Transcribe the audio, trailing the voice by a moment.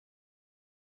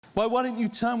Well, why don't you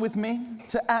turn with me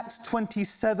to Acts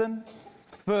 27,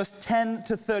 verse 10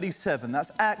 to 37.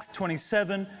 That's Acts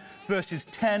 27, verses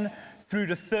 10 through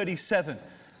to 37.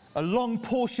 A long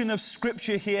portion of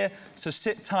scripture here, so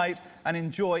sit tight and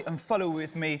enjoy and follow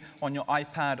with me on your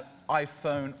iPad,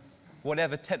 iPhone,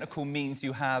 whatever technical means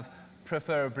you have,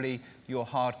 preferably your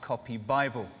hard copy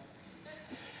Bible.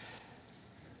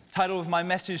 The title of my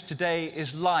message today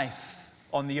is Life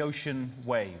on the Ocean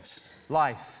Waves.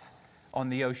 Life on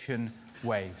the ocean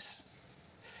waves.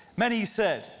 Many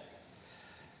said,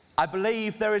 I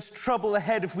believe there is trouble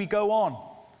ahead if we go on.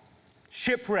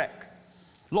 Shipwreck,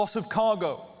 loss of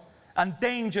cargo, and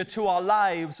danger to our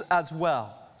lives as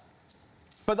well.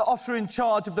 But the officer in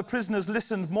charge of the prisoners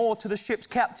listened more to the ship's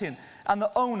captain and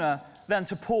the owner than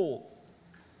to Paul.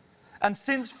 And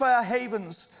since Fair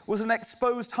Havens was an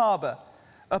exposed harbour,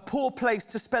 a poor place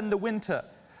to spend the winter,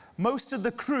 most of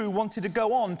the crew wanted to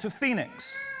go on to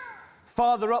Phoenix,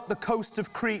 farther up the coast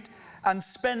of Crete, and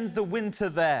spend the winter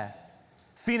there.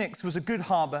 Phoenix was a good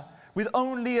harbour with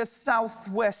only a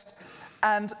southwest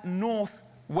and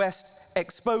northwest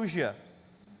exposure.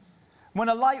 When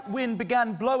a light wind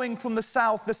began blowing from the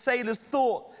south, the sailors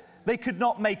thought they could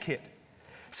not make it.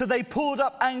 So they pulled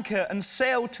up anchor and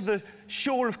sailed to the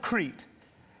shore of Crete.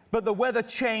 But the weather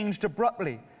changed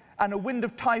abruptly, and a wind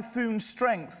of typhoon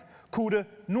strength, called a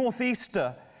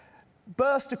northeaster,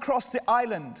 burst across the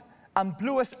island and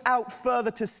blew us out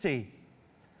further to sea.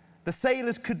 The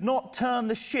sailors could not turn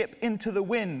the ship into the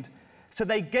wind, so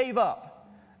they gave up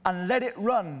and let it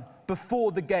run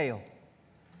before the gale.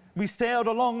 We sailed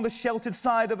along the sheltered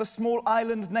side of a small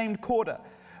island named Corda,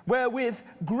 where with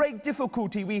great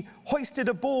difficulty we hoisted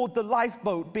aboard the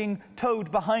lifeboat being towed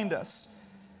behind us.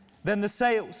 Then the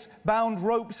sails bound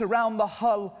ropes around the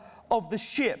hull of the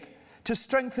ship to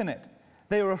strengthen it.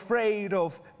 They were afraid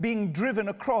of being driven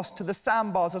across to the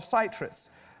sandbars of Cyprus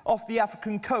off the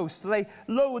African coast, so they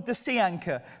lowered the sea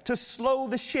anchor to slow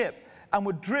the ship and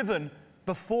were driven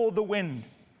before the wind.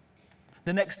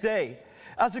 The next day,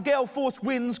 as the gale-force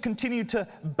winds continued to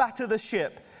batter the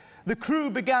ship, the crew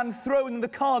began throwing the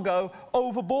cargo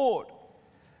overboard.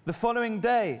 The following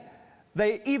day,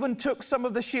 they even took some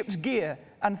of the ship's gear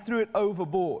and threw it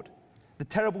overboard. The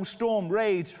terrible storm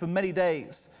raged for many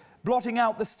days, blotting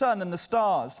out the sun and the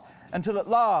stars, until at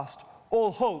last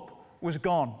all hope was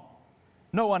gone.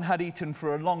 No one had eaten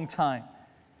for a long time.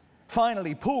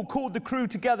 Finally, Paul called the crew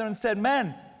together and said,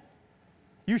 Men,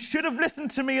 you should have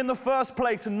listened to me in the first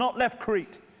place and not left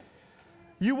Crete.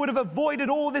 You would have avoided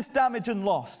all this damage and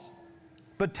loss.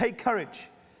 But take courage.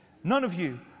 None of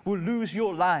you will lose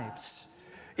your lives,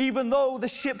 even though the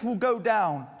ship will go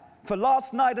down. For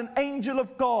last night an angel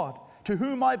of God, to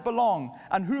whom I belong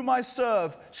and whom I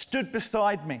serve, stood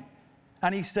beside me.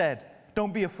 And he said,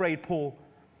 Don't be afraid, Paul,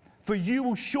 for you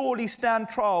will surely stand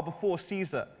trial before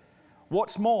Caesar.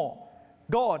 What's more,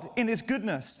 God, in his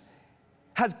goodness,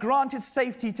 has granted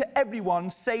safety to everyone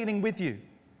sailing with you.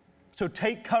 So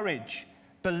take courage,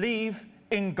 believe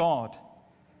in God.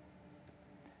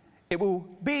 It will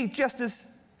be just as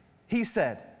he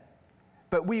said,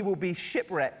 but we will be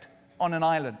shipwrecked on an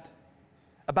island.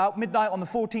 About midnight on the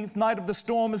 14th night of the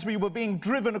storm, as we were being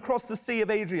driven across the Sea of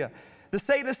Adria, the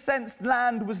sailors sensed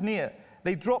land was near.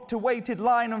 They dropped a weighted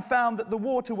line and found that the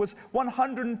water was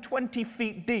 120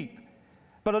 feet deep.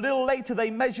 But a little later they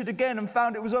measured again and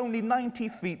found it was only 90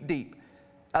 feet deep.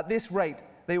 At this rate,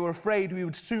 they were afraid we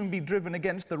would soon be driven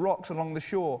against the rocks along the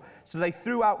shore. So they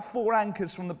threw out 4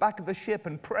 anchors from the back of the ship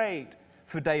and prayed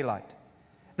for daylight.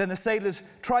 Then the sailors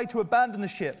tried to abandon the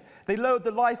ship. They lowered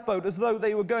the lifeboat as though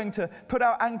they were going to put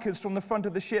out anchors from the front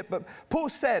of the ship. But Paul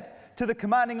said to the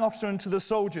commanding officer and to the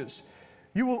soldiers,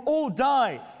 You will all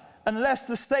die unless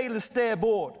the sailors stay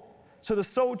aboard. So the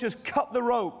soldiers cut the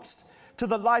ropes to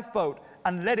the lifeboat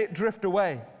and let it drift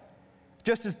away.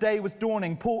 Just as day was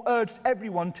dawning, Paul urged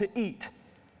everyone to eat.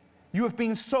 You have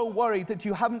been so worried that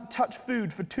you haven't touched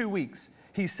food for 2 weeks,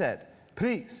 he said.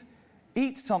 Please,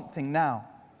 eat something now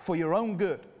for your own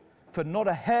good, for not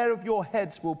a hair of your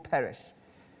heads will perish.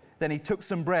 Then he took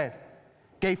some bread,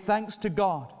 gave thanks to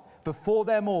God before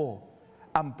them all,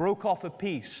 and broke off a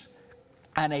piece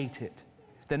and ate it.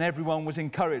 Then everyone was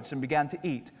encouraged and began to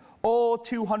eat. All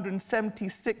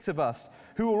 276 of us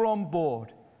who were on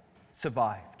board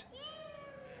survived.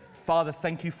 Father,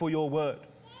 thank you for your word.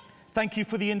 Thank you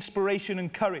for the inspiration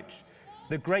and courage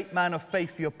the great man of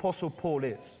faith the Apostle Paul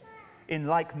is. In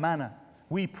like manner,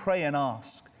 we pray and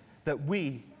ask that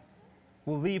we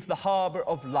will leave the harbor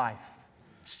of life,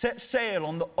 set sail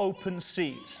on the open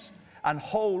seas, and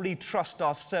wholly trust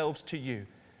ourselves to you.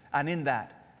 And in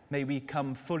that, may we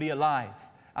come fully alive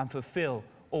and fulfill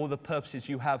all the purposes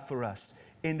you have for us,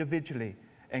 individually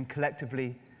and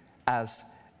collectively as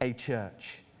a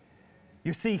church.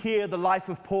 You see here the life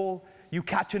of Paul. You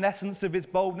catch an essence of his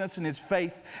boldness and his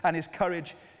faith and his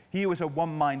courage. He was a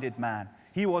one-minded man.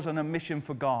 He was on a mission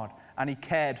for God, and he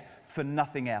cared for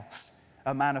nothing else.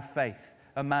 A man of faith,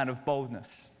 a man of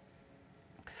boldness.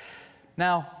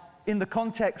 Now, in the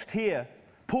context here,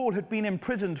 Paul had been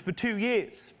imprisoned for 2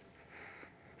 years.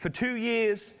 For 2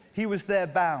 years, he was there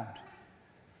bound.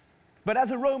 But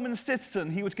as a Roman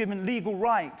citizen, he was given legal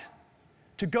right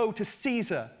to go to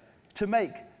Caesar to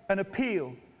make an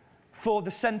appeal for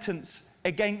the sentence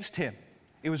against him.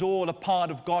 It was all a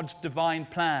part of God's divine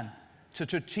plan to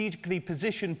strategically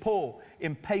position Paul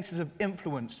in places of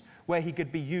influence where he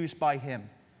could be used by him.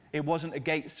 It wasn't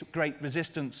against great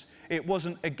resistance. It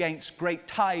wasn't against great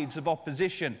tides of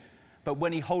opposition. But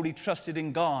when he wholly trusted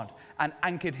in God and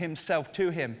anchored himself to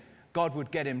him, God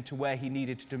would get him to where he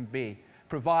needed to be,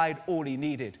 provide all he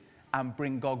needed, and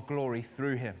bring God glory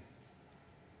through him.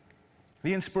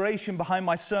 The inspiration behind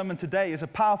my sermon today is a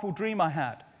powerful dream I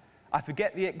had. I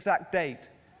forget the exact date,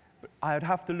 but I would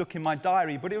have to look in my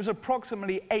diary, but it was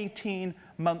approximately 18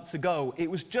 months ago. It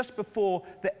was just before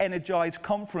the Energize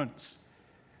conference.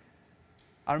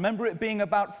 I remember it being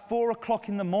about 4 o'clock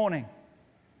in the morning,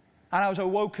 and I was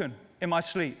awoken in my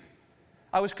sleep.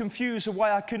 I was confused of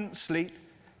why I couldn't sleep,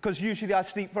 because usually I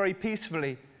sleep very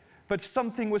peacefully, but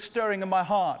something was stirring in my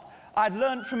heart. I'd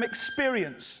learned from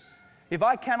experience, if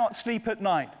I cannot sleep at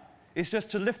night, it's just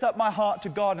to lift up my heart to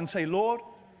God and say, Lord,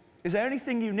 is there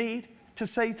anything you need to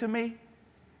say to me?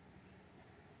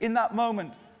 In that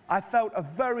moment, I felt a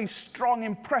very strong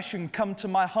impression come to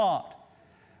my heart.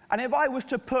 And if I was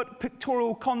to put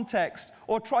pictorial context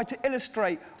or try to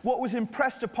illustrate what was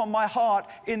impressed upon my heart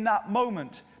in that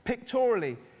moment,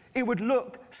 pictorially, it would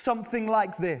look something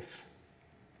like this.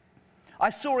 I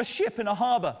saw a ship in a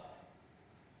harbor.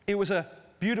 It was a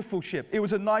beautiful ship. It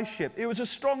was a nice ship. It was a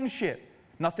strong ship.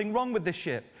 Nothing wrong with the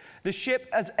ship. The ship,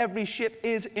 as every ship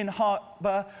is in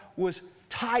harbor, was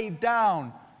tied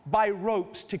down by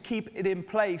ropes to keep it in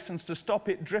place and to stop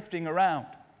it drifting around.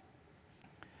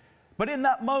 But in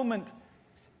that moment,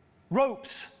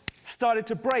 ropes started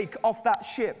to break off that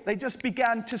ship. They just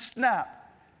began to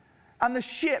snap. And the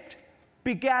ship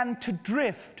began to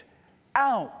drift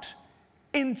out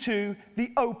into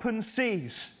the open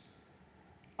seas.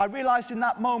 I realized in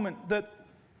that moment that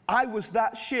I was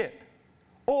that ship.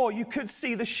 Or you could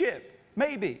see the ship,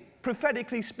 maybe,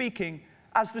 prophetically speaking,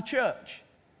 as the church.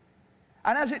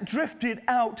 And as it drifted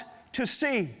out to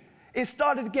sea, it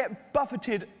started to get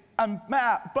buffeted and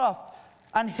buffed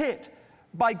and hit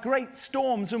by great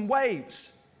storms and waves.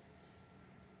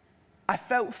 I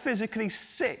felt physically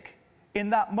sick in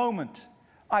that moment.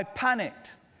 I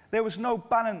panicked. There was no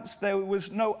balance. There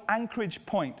was no anchorage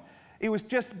point. It was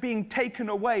just being taken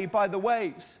away by the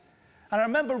waves. And I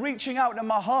remember reaching out in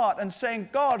my heart and saying,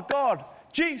 God,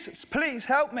 Jesus, please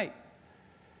help me.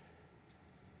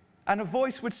 And a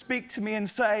voice would speak to me and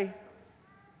say,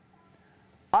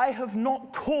 I have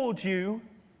not called you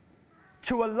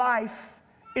to a life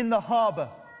in the harbor.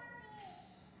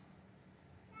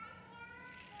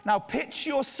 Now pitch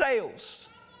your sails.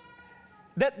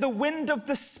 Let the wind of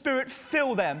the Spirit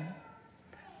fill them.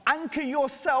 Anchor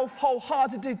yourself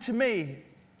wholeheartedly to me,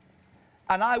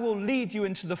 and I will lead you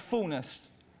into the fullness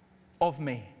of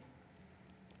me.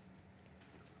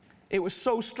 It was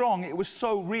so strong, it was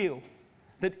so real,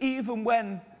 that even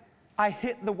when I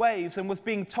hit the waves and was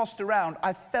being tossed around,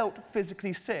 I felt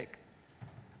physically sick.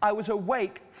 I was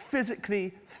awake,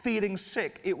 physically feeling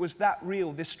sick. It was that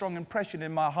real, this strong impression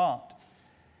in my heart.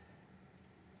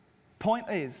 Point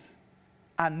is,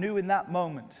 I knew in that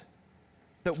moment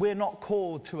that we're not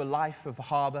called to a life of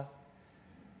harbor,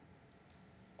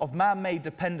 of man-made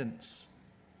dependence,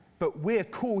 but we're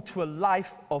called to a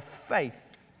life of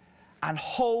faith and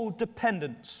whole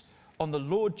dependence on the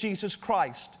Lord Jesus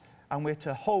Christ, and we're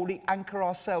to wholly anchor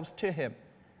ourselves to him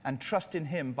and trust in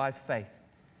him by faith.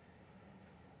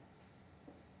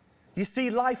 You see,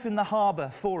 life in the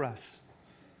harbor for us,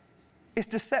 it's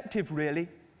deceptive, really.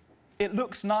 It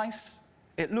looks nice,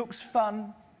 it looks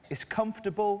fun, it's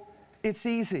comfortable, it's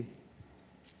easy.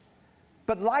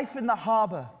 But life in the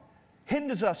harbor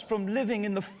hinders us from living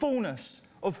in the fullness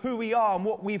of who we are and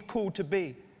what we've called to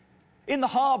be. In the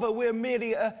harbor, we're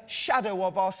merely a shadow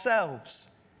of ourselves.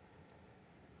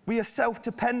 We are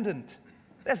self-dependent.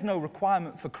 There's no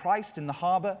requirement for Christ in the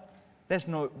harbor. There's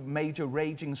no major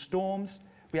raging storms.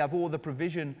 We have all the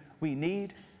provision we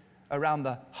need around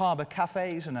the harbor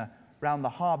cafes and around the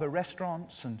harbor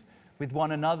restaurants and with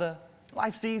one another.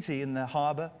 Life's easy in the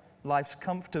harbor. Life's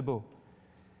comfortable.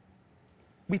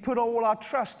 We put all our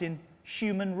trust in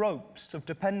human ropes of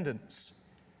dependence.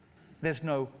 There's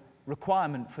no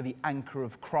requirement for the anchor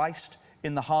of Christ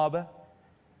in the harbour.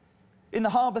 In the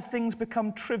harbour, things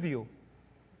become trivial.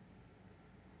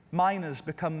 Minors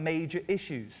become major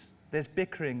issues. There's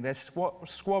bickering, there's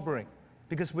squabbling,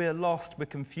 because we're lost, we're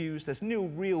confused. There's no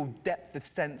real depth of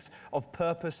sense of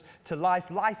purpose to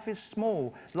life. Life is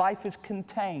small. Life is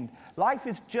contained. Life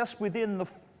is just within the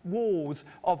walls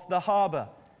of the harbour.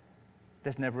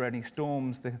 There's never any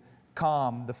storms, the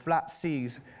calm, the flat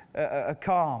seas are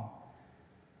calm.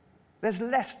 There's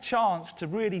less chance to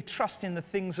really trust in the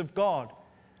things of God.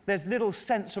 There's little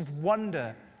sense of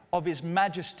wonder of His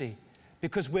majesty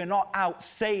because we're not out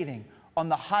sailing on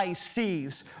the high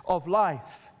seas of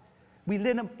life. We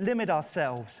limit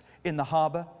ourselves in the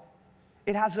harbour.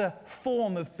 It has a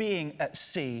form of being at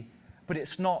sea, but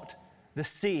it's not the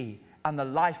sea and the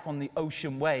life on the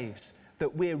ocean waves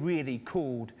that we're really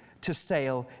called to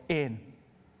sail in.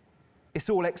 It's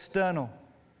all external,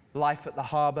 life at the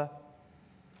harbour.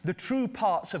 The true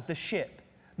parts of the ship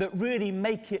that really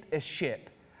make it a ship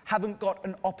haven't got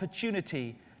an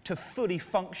opportunity to fully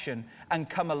function and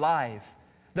come alive,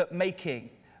 that making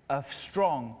a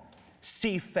strong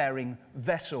seafaring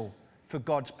vessel for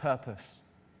God's purpose.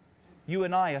 You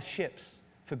and I are ships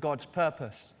for God's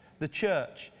purpose. The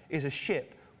church is a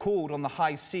ship called on the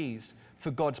high seas for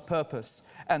God's purpose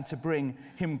and to bring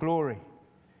Him glory.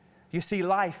 You see,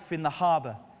 life in the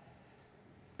harbour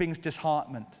brings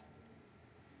disheartenment.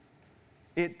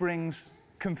 It brings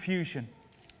confusion.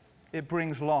 It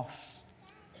brings loss.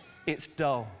 It's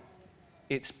dull.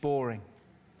 It's boring.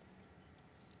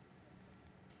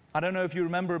 I don't know if you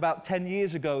remember, about 10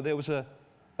 years ago, there was a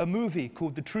movie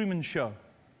called The Truman Show.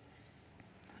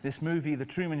 This movie, The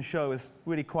Truman Show, is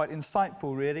really quite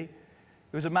insightful, really.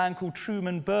 It was a man called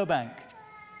Truman Burbank.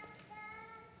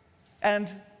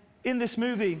 And in this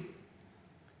movie,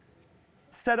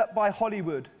 set up by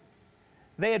Hollywood,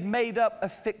 they had made up a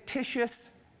fictitious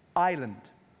island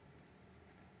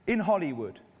in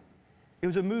Hollywood. It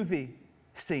was a movie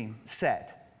scene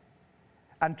set,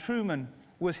 and Truman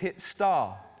was hit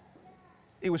star.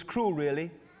 It was cruel, really,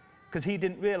 because he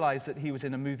didn't realize that he was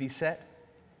in a movie set.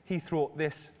 He thought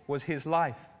this was his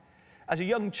life. As a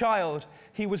young child,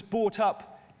 he was brought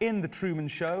up in The Truman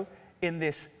Show in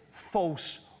this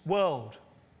false world.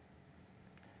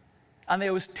 And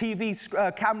there was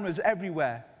TV cameras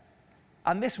everywhere.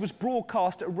 And this was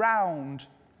broadcast around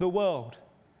the world,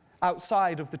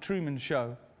 outside of The Truman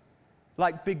Show,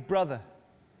 like Big Brother.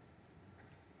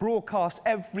 Broadcast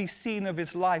every scene of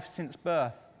his life since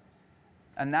birth.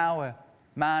 And now a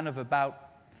man of about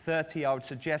 30, I would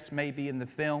suggest, maybe in the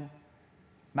film,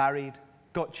 married,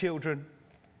 got children.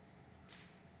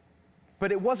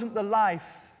 But it wasn't the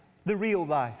life, the real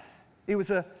life. It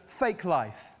was a fake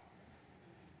life.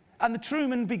 And the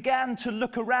Truman began to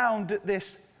look around at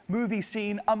this movie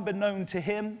scene unbeknown to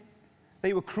him.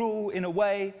 They were cruel in a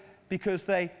way because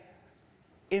they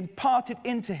imparted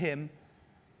into him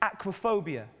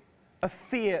aquaphobia, a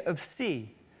fear of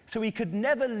sea. So he could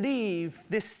never leave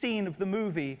this scene of the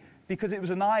movie because it was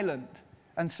an island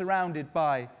and surrounded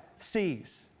by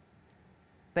seas.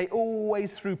 They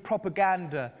always, through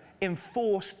propaganda,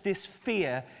 enforced this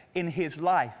fear in his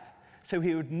life, so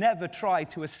he would never try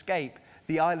to escape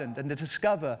the island and to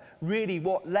discover really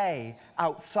what lay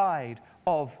outside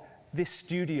of this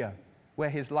studio where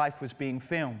his life was being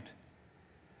filmed.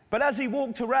 But as he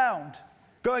walked around,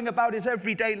 going about his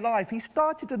everyday life, he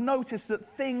started to notice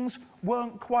that things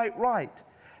weren't quite right.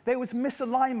 There was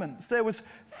misalignments. There was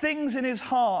things in his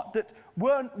heart that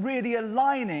weren't really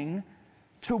aligning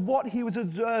to what he was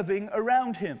observing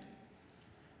around him.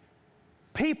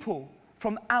 People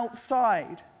from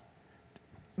outside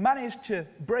managed to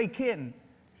break in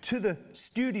to the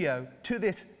studio, to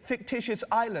this fictitious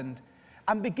island,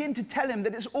 and begin to tell him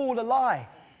that it's all a lie.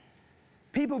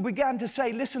 People began to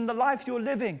say, listen, the life you're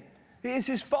living, this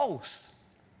is false.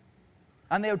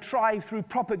 And they'll try through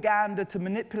propaganda to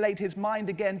manipulate his mind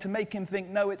again to make him think,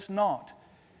 no, it's not.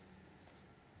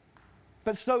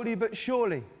 But slowly but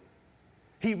surely,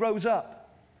 he rose up.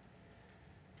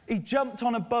 He jumped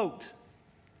on a boat,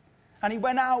 and he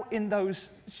went out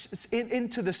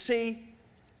into the sea,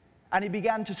 and he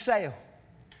began to sail.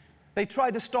 They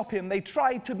tried to stop him. They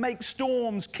tried to make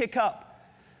storms kick up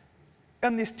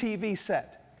on this TV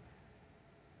set.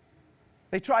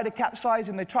 They tried to capsize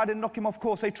him. They tried to knock him off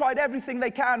course. They tried everything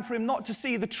they can for him not to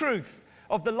see the truth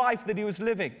of the life that he was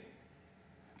living.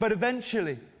 But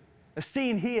eventually, a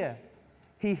scene here,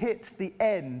 he hits the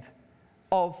end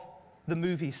of the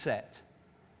movie set.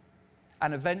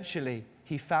 And eventually,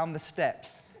 he found the steps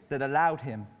that allowed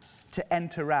him to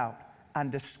enter out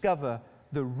and discover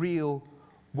the real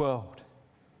world.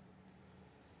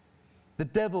 The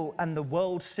devil and the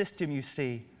world system, you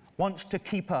see, wants to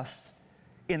keep us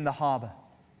in the harbor.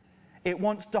 It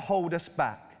wants to hold us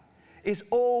back. It's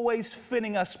always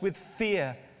filling us with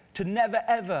fear to never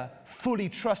ever fully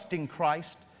trust in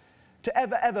Christ, to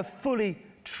ever fully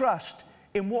trust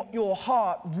in what your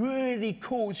heart really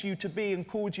calls you to be and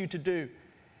calls you to do.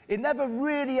 It never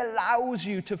really allows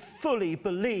you to fully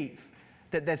believe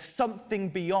that there's something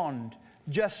beyond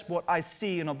just what I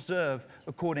see and observe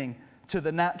according to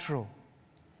the natural.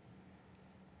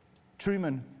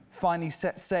 Truman finally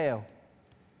set sail,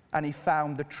 and he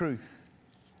found the truth,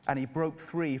 and he broke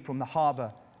free from the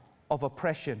harbor of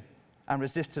oppression and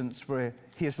resistance for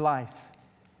his life.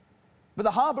 But the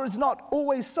harbor is not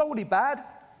always solely bad.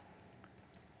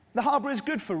 The harbor is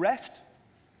good for rest.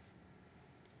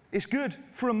 It's good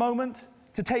for a moment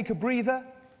to take a breather.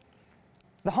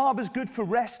 The harbor is good for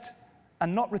rest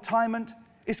and not retirement.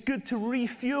 It's good to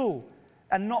refuel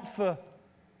and not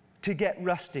to get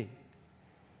rusty.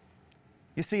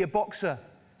 You see, a boxer,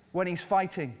 when he's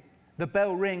fighting, the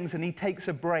bell rings and he takes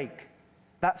a break.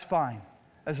 That's fine,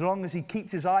 as long as he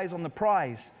keeps his eyes on the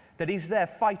prize, that he's there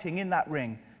fighting in that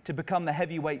ring to become the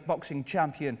heavyweight boxing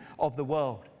champion of the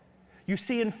world. You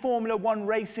see, in Formula One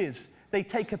races, they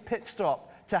take a pit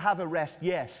stop to have a rest,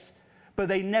 yes, but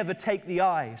they never take the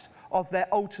eyes off their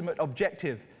ultimate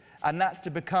objective, and that's to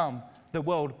become the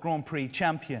World Grand Prix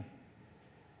champion.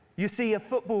 You see, a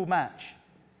football match,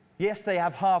 yes, they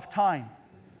have half-time,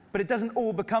 but it doesn't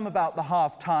all become about the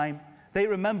half-time. They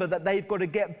remember that they've got to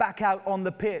get back out on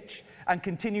the pitch and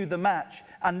continue the match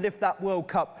and lift that World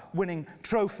Cup winning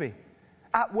trophy.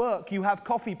 At work, you have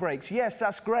coffee breaks. Yes,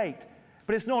 that's great,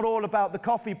 but it's not all about the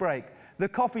coffee break. The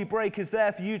coffee break is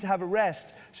there for you to have a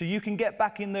rest so you can get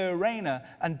back in the arena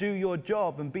and do your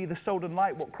job and be the salt and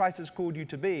light, what Christ has called you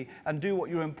to be, and do what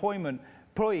your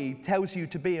employee tells you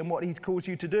to be and what he calls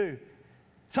you to do.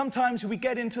 Sometimes we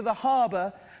get into the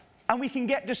harbor and we can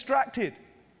get distracted.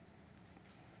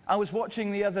 I was watching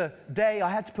the other day, I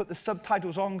had to put the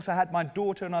subtitles on because I had my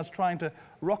daughter and I was trying to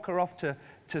rock her off to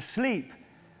sleep.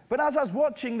 But as I was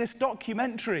watching this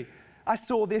documentary, I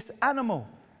saw this animal.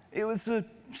 It was a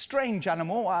strange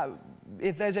animal.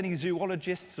 If there's any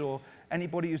zoologists or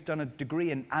anybody who's done a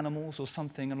degree in animals or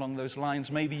something along those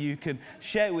lines, maybe you can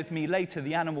share with me later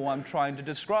the animal I'm trying to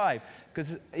describe,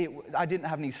 because I didn't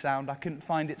have any sound, I couldn't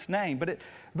find its name, but it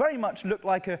very much looked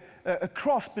like a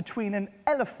cross between an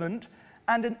elephant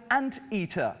and an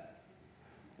anteater.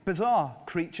 Bizarre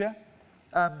creature.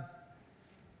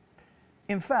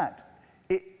 In fact,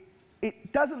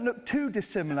 it doesn't look too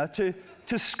dissimilar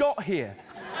to Scott here.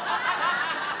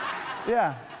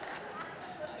 Yeah.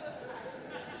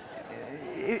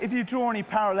 If you draw any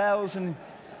parallels and...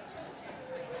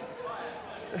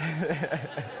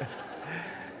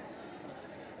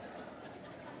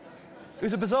 It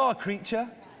was a bizarre creature,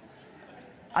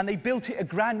 and they built it a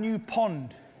brand new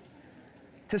pond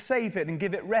to save it and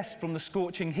give it rest from the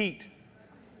scorching heat.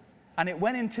 And it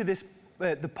went into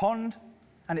the pond,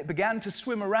 and it began to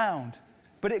swim around,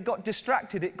 but it got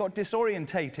distracted, it got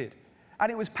disorientated,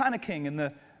 and it was panicking, and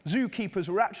the zookeepers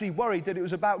were actually worried that it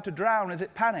was about to drown as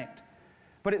it panicked.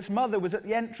 But its mother was at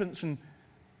the entrance and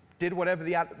did whatever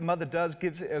the mother does,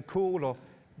 gives it a call or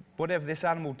whatever this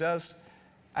animal does,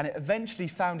 and it eventually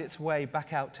found its way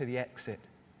back out to the exit.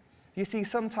 You see,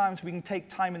 sometimes we can take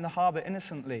time in the harbor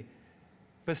innocently,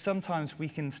 but sometimes we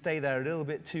can stay there a little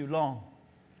bit too long,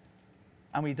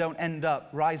 and we don't end up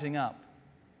rising up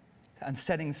and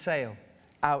setting sail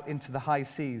out into the high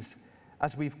seas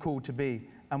as we've called to be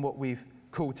and what we've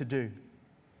called to do.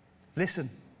 Listen,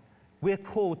 we're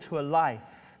called to a life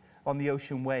on the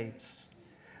ocean waves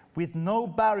with no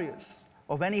barriers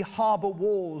of any harbor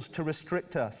walls to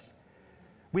restrict us,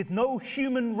 with no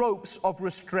human ropes of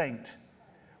restraint.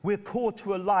 We're called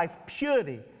to a life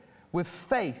purely with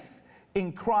faith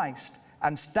in Christ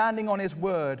and standing on his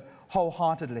word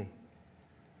wholeheartedly.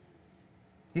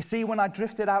 You see, when I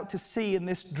drifted out to sea in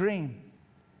this dream,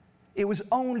 it was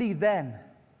only then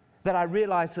that I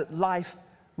realized that life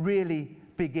really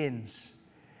begins.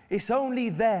 It's only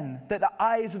then that the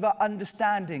eyes of our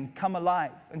understanding come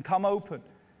alive and come open.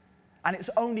 And it's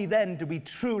only then do we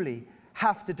truly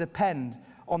have to depend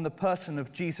on the person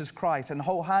of Jesus Christ and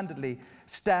wholeheartedly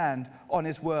stand on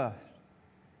his word.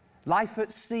 Life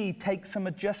at sea takes some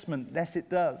adjustment, yes it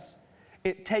does.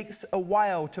 It takes a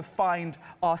while to find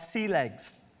our sea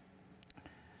legs.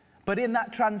 But in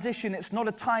that transition, it's not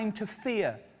a time to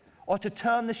fear or to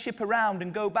turn the ship around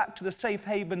and go back to the safe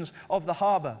havens of the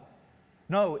harbor.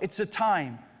 No, it's a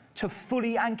time to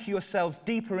fully anchor yourselves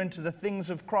deeper into the things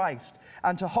of Christ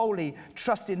and to wholly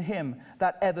trust in him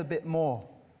that ever bit more.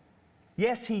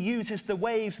 Yes, he uses the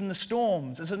waves and the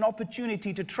storms as an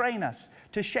opportunity to train us,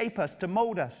 to shape us, to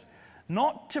mold us,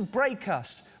 not to break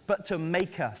us, but to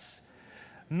make us,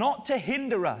 not to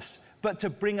hinder us, but to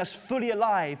bring us fully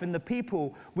alive in the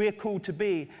people we're called to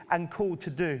be and called to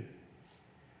do.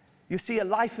 You see, a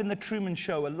life in the Truman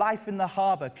Show, a life in the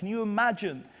harbor. Can you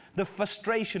imagine the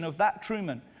frustration of that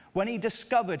Truman when he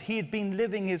discovered he had been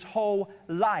living his whole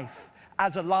life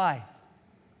as a lie?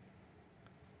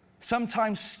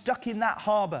 Sometimes stuck in that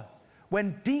harbor,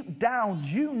 when deep down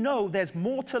you know there's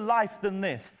more to life than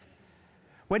this.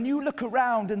 When you look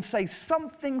around and say,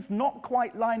 something's not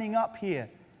quite lining up here.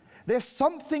 There's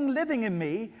something living in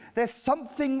me, there's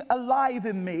something alive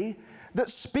in me that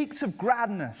speaks of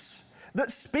gladness,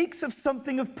 that speaks of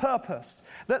something of purpose,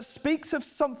 that speaks of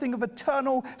something of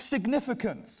eternal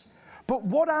significance. But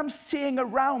what I'm seeing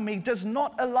around me does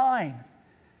not align.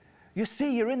 You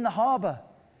see, you're in the harbor.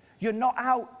 You're not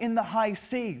out in the high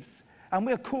seas. And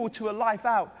we're called to a life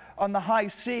out on the high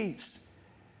seas.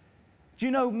 Do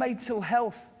you know mental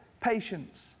health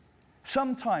patients?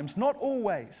 Sometimes, not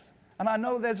always, and I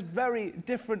know there's very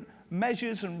different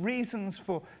measures and reasons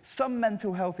for some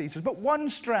mental health issues, but one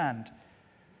strand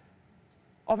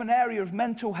of an area of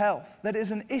mental health that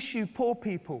is an issue for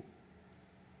people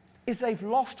is they've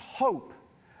lost hope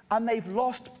and they've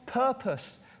lost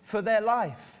purpose for their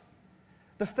life.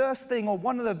 The first thing, or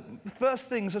one of the first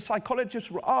things a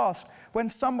psychologist will ask when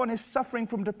someone is suffering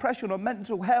from depression or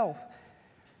mental health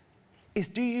is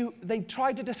they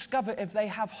try to discover if they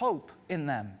have hope in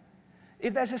them,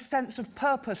 if there's a sense of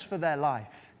purpose for their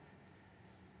life.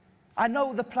 I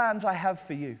know the plans I have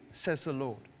for you, says the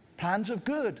Lord. Plans of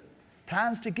good,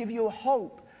 plans to give you a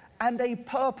hope and a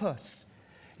purpose.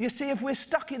 You see, if we're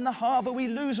stuck in the harbor, we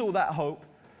lose all that hope.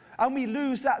 And we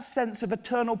lose that sense of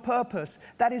eternal purpose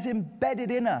that is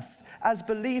embedded in us as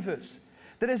believers,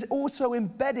 that is also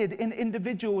embedded in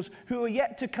individuals who are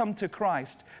yet to come to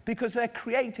Christ because they're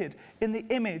created in the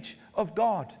image of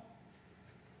God.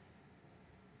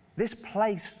 This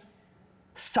place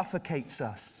suffocates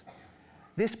us.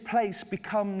 This place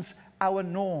becomes our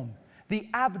norm. The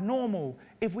abnormal,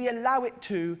 if we allow it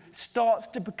to, starts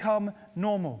to become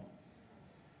normal.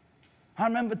 I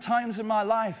remember times in my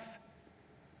life,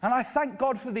 and I thank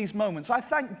God for these moments. I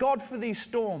thank God for these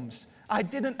storms. I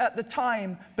didn't at the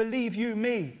time, believe you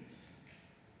me.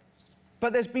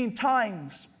 But there's been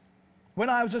times when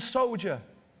I was a soldier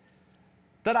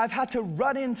that I've had to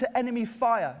run into enemy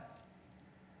fire.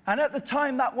 And at the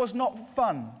time, that was not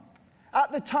fun.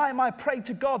 At the time, I prayed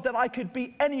to God that I could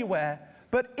be anywhere.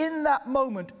 But in that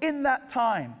moment, in that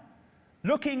time,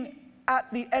 looking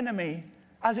at the enemy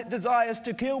as it desires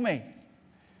to kill me.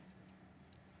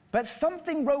 But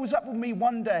something rose up with me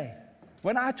one day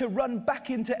when I had to run back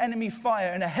into enemy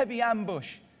fire in a heavy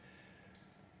ambush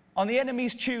on the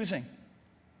enemy's choosing.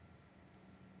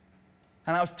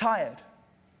 And I was tired.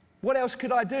 What else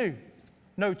could I do?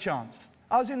 No chance.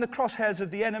 I was in the crosshairs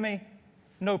of the enemy,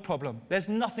 no problem. There's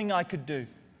nothing I could do.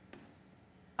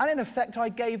 And in effect, I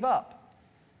gave up.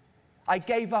 I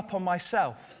gave up on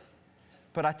myself.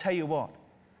 But I tell you what,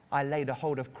 I laid a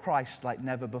hold of Christ like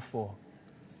never before.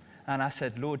 And I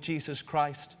said, Lord Jesus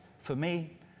Christ, for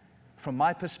me, from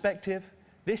my perspective,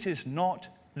 this is not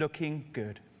looking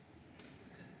good.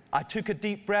 I took a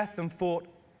deep breath and thought,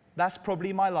 that's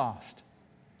probably my last.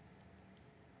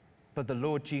 But the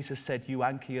Lord Jesus said, you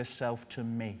anchor yourself to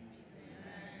me.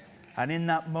 And in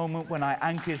that moment when I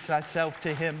anchored myself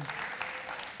to him,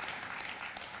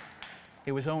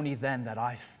 it was only then that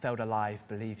I felt alive,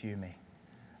 believe you me.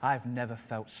 I've never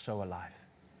felt so alive.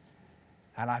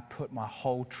 And I put my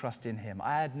whole trust in him.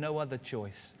 I had no other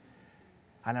choice.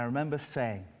 And I remember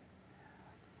saying,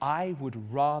 I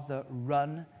would rather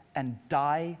run and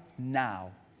die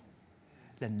now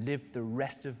than live the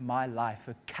rest of my life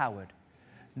a coward,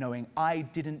 knowing I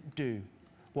didn't do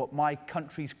what my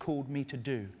country's called me to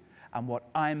do and what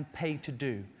I'm paid to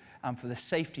do, and for the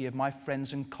safety of my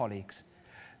friends and colleagues,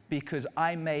 because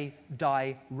I may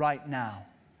die right now.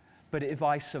 But if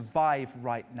I survive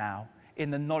right now, in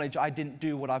the knowledge I didn't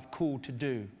do what I've called to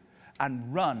do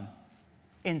and run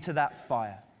into that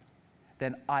fire,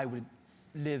 then I would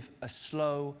live a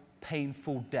slow,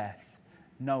 painful death,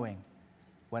 knowing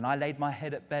when I laid my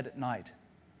head at bed at night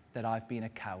that I've been a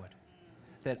coward,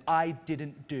 that I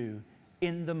didn't do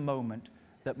in the moment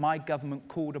that my government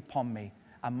called upon me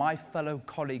and my fellow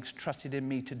colleagues trusted in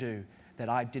me to do, that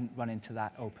I didn't run into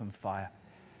that open fire.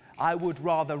 I would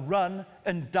rather run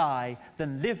and die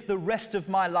than live the rest of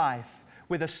my life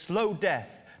with a slow death,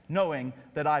 knowing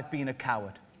that I've been a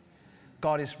coward.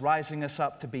 God is rising us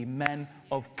up to be men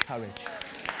of courage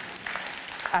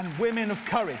and women of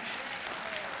courage.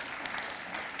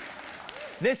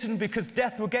 Listen, because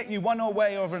death will get you one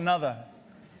way or another.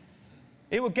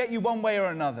 It will get you one way or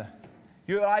another.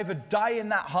 You'll either die in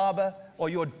that harbor or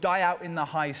you'll die out in the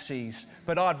high seas.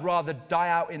 But I'd rather die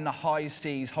out in the high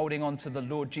seas, holding on to the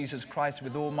Lord Jesus Christ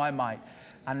with all my might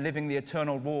and living the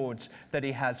eternal rewards that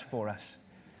he has for us.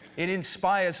 It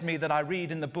inspires me that I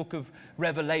read in the book of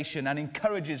Revelation and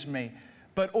encourages me,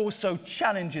 but also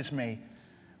challenges me,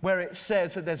 where it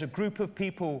says that there's a group of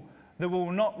people that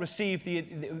will not receive the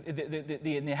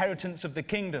inheritance of the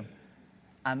kingdom,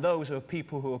 and those are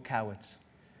people who are cowards.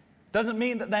 Doesn't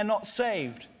mean that they're not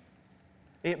saved.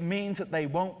 It means that they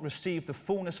won't receive the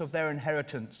fullness of their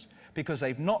inheritance because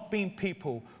they've not been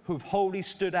people who've wholly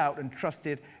stood out and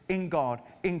trusted in God,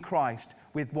 in Christ,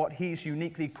 with what he's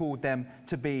uniquely called them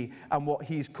to be and what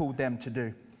he's called them to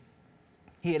do.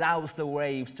 He allows the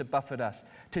waves to buffet us,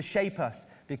 to shape us,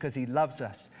 because he loves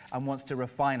us and wants to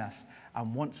refine us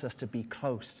and wants us to be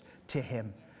close to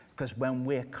him. Because when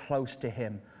we're close to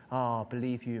him,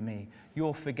 believe you me,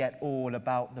 you'll forget all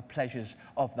about the pleasures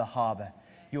of the harbor.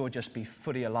 You'll just be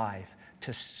fully alive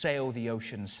to sail the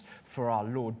oceans for our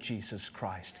Lord Jesus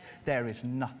Christ. There is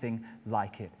nothing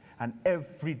like it. And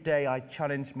every day I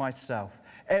challenge myself.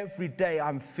 Every day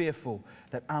I'm fearful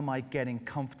that am I getting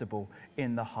comfortable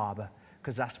in the harbor?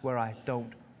 Because that's where I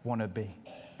don't want to be.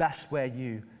 That's where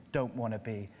you don't want to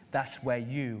be. That's where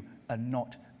you are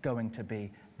not going to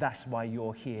be. That's why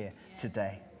you're here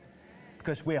today.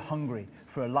 Because we're hungry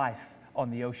for a life on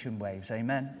the ocean waves.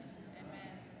 Amen? Amen.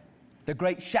 The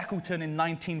great Shackleton in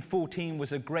 1914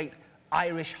 was a great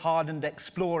Irish hardened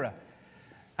explorer.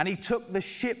 And he took the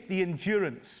ship, the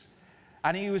Endurance,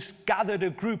 and he gathered a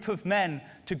group of men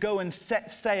to go and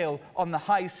set sail on the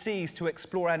high seas to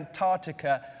explore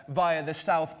Antarctica via the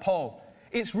South Pole.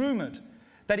 It's rumored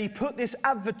that he put this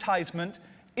advertisement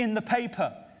in the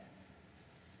paper.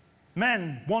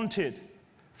 Men wanted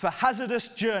for hazardous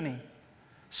journey,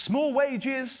 small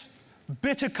wages,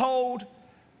 bitter cold,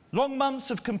 long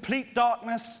months of complete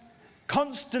darkness,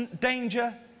 constant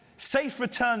danger, safe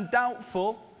return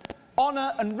doubtful,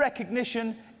 honor and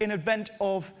recognition in event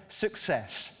of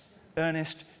success.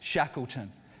 Ernest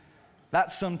Shackleton.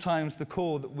 That's sometimes the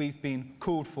call that we've been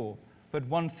called for. But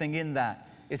one thing in that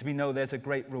is we know there's a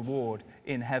great reward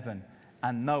in heaven,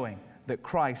 and knowing that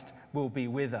Christ will be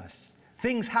with us.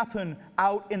 Things happen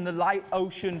out in the light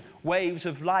ocean waves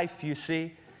of life, you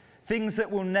see. Things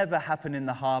that will never happen in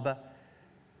the harbor.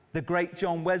 The great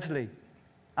John Wesley,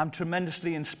 I'm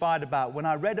tremendously inspired about. When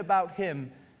I read about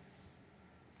him,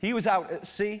 he was out at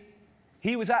sea.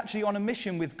 He was actually on a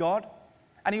mission with God,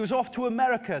 and he was off to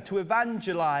America to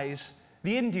evangelize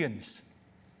the Indians.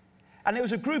 And there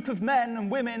was a group of men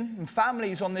and women and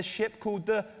families on this ship called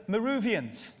the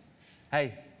Moravians.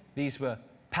 Hey, these were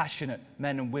passionate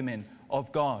men and women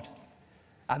of God,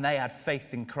 and they had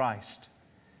faith in Christ.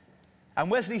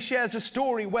 And Wesley shares a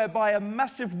story whereby a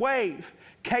massive wave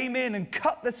came in and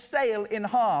cut the sail in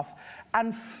half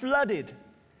and flooded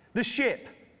the ship.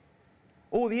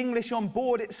 All the English on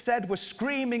board, it said, were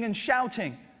screaming and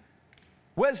shouting.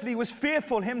 Wesley was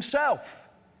fearful himself.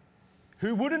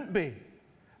 Who wouldn't be?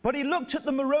 But he looked at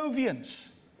the Moravians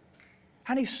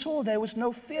and he saw there was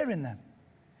no fear in them.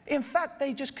 In fact,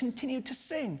 they just continued to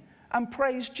sing and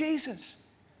praise Jesus.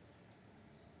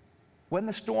 When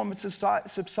the storm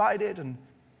had subsided and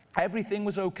everything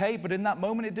was okay, but in that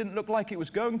moment it didn't look like it was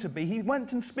going to be, he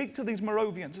went and spoke to these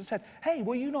Moravians and said, hey,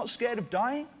 were you not scared of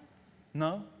dying?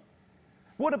 No.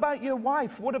 What about your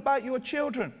wife? What about your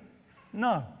children?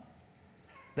 No.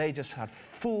 They just had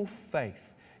full faith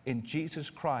in Jesus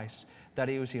Christ, that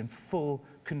he was in full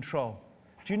control.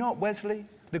 Do you know what Wesley,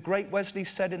 the great Wesley,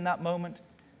 said in that moment?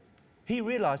 He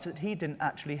realized that he didn't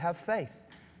actually have faith.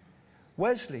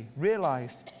 Wesley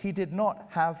realized he did not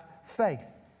have faith.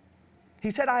 He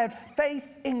said, I had faith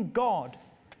in God,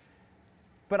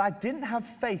 but I didn't have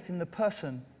faith in the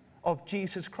person of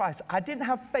Jesus Christ. I didn't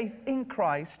have faith in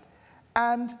Christ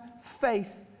and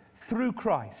faith through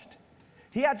Christ.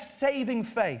 He had saving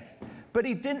faith, but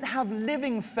he didn't have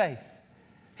living faith.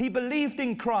 He believed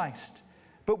in Christ,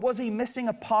 but was he missing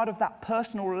a part of that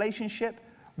personal relationship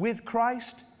with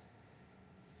Christ?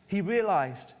 He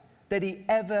realized that he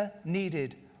ever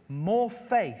needed more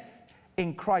faith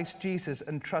in Christ Jesus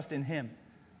and trust in him.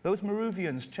 Those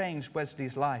Moravians changed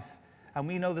Wesley's life, and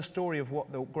we know the story of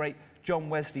what the great John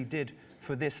Wesley did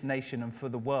for this nation and for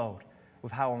the world,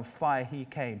 with how on fire he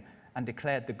came and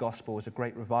declared the gospel as a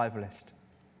great revivalist.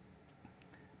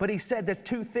 But he said there's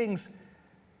two things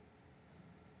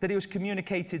that he was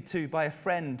communicated to by a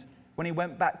friend when he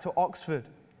went back to Oxford.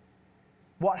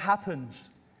 What happens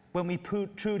when we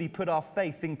truly put our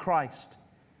faith in Christ?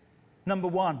 Number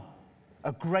one,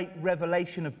 a great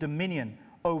revelation of dominion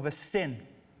over sin,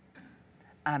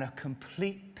 and a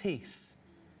complete peace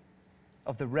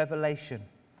of the revelation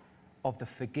of the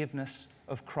forgiveness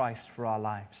of Christ for our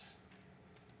lives.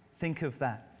 Think of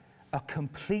that. A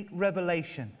complete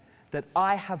revelation that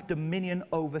I have dominion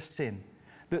over sin,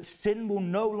 that sin will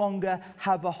no longer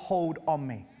have a hold on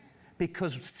me,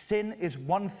 because sin is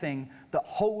one thing that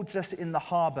holds us in the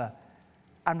harbor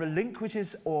and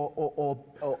relinquishes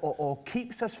or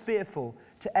keeps us fearful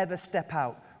to ever step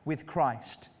out with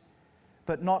Christ.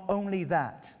 But not only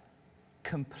that,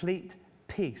 complete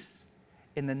peace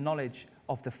in the knowledge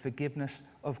of the forgiveness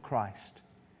of Christ.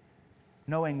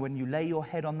 Knowing when you lay your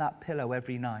head on that pillow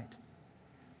every night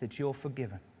that you're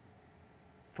forgiven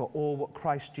for all what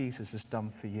Christ Jesus has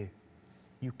done for you.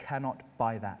 You cannot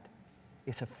buy that.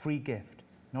 It's a free gift,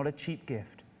 not a cheap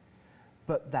gift,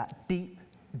 but that deep,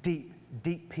 deep,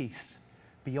 deep peace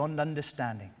beyond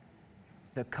understanding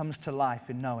that comes to life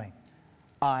in knowing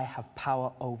I have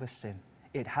power over sin.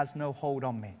 It has no hold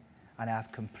on me, and I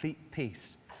have complete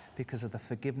peace because of the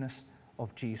forgiveness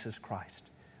of Jesus Christ.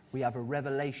 We have a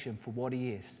revelation for what he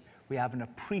is. We have an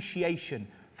appreciation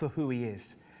for who he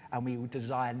is, and we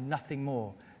desire nothing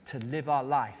more to live our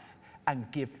life and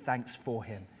give thanks for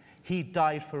him. He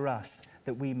died for us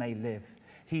that we may live.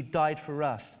 He died for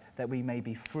us that we may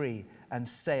be free and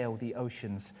sail the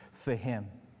oceans for him.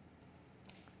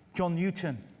 John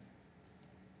Newton,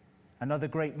 another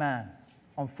great man.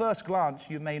 On first glance,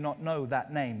 you may not know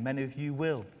that name. Many of you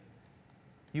will.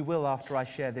 You will after I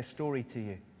share this story to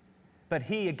you. But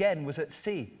he, again, was at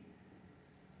sea.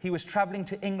 He was traveling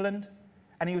to England,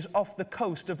 and he was off the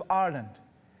coast of Ireland.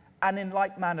 And in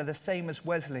like manner, the same as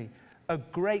Wesley, a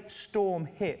great storm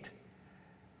hit,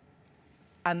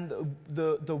 and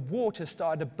the water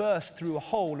started to burst through a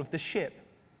hole of the ship.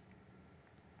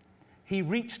 He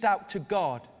reached out to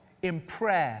God in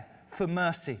prayer for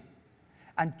mercy.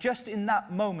 And just in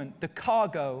that moment, the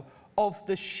cargo of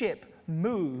the ship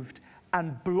moved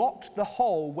and blocked the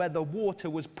hole where the water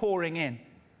was pouring in.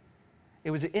 It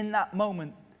was in that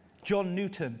moment John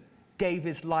Newton gave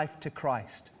his life to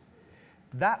Christ.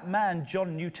 That man,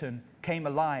 John Newton, came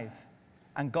alive,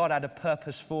 and God had a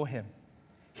purpose for him.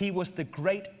 He was the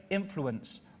great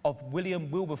influence of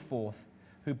William Wilberforce,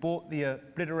 who brought the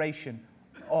obliteration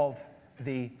of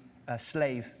the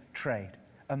slave trade,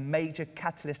 a major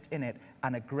catalyst in it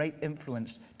and a great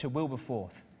influence to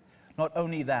Wilberforce. Not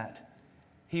only that,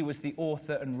 he was the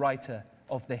author and writer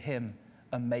of the hymn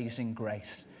Amazing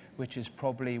Grace, which is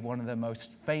probably one of the most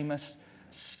famous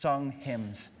sung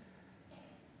hymns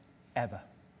ever.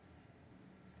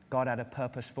 God had a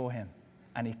purpose for him,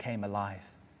 and he came alive.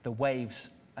 The waves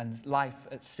and life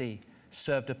at sea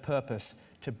served a purpose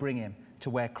to bring him to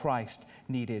where Christ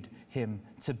needed him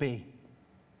to be.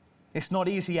 It's not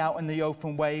easy out in the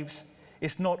open waves.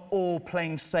 It's not all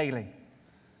plain sailing,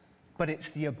 but it's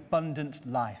the abundant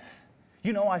life.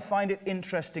 You know, I find it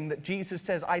interesting that Jesus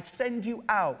says, I send you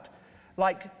out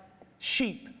like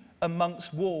sheep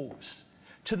amongst wolves.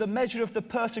 To the measure of the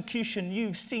persecution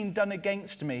you've seen done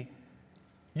against me,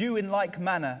 you in like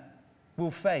manner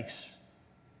will face.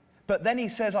 But then he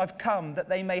says, I've come that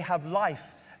they may have life,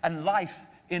 and life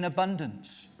in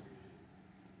abundance.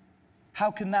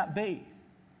 How can that be?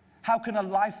 How can a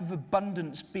life of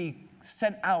abundance be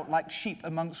sent out like sheep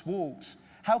amongst wolves?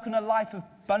 How can a life of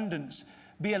abundance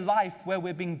be a life where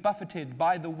we're being buffeted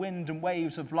by the wind and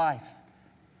waves of life?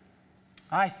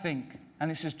 I think,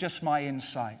 and this is just my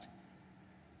insight,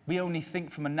 we only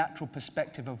think from a natural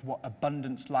perspective of what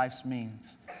abundance life means,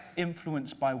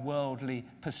 influenced by worldly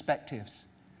perspectives.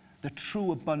 The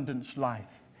true abundance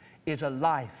life is a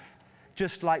life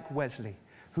just like Wesley,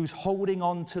 who's holding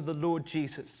on to the Lord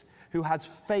Jesus, who has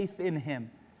faith in him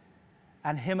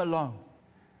and him alone,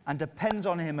 and depends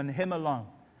on him and him alone.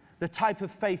 The type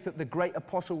of faith that the great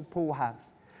Apostle Paul has.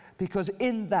 Because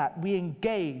in that we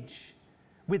engage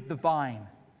with the vine,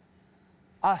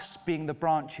 us being the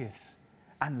branches,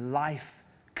 and life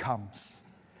comes.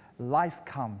 Life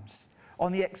comes.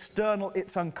 On the external,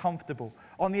 it's uncomfortable.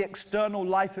 On the external,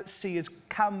 life at sea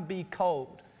can be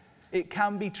cold. It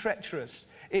can be treacherous.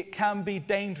 It can be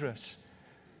dangerous.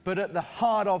 But at the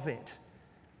heart of it,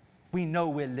 we know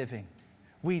we're living.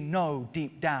 We know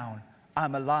deep down,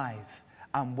 I'm alive.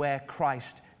 I'm where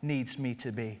Christ needs me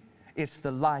to be. It's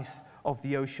the life of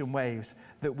the ocean waves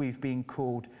that we've been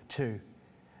called to.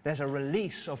 There's a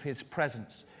release of his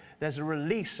presence. There's a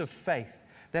release of faith.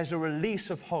 There's a release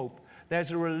of hope.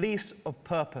 There's a release of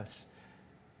purpose.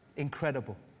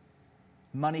 Incredible.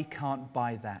 Money can't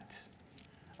buy that.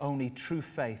 Only true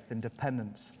faith and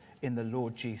dependence in the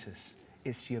Lord Jesus.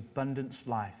 It's the abundance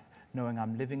life, knowing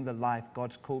I'm living the life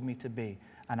God's called me to be,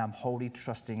 and I'm wholly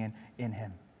trusting in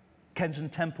him. Kensington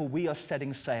Temple, we are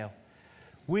setting sail.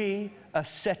 We are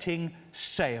setting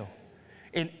sail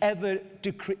in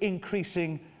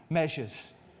ever-increasing measures.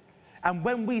 And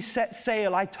when we set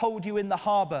sail, I told you in the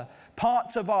harbor,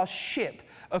 parts of our ship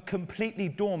are completely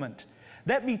dormant.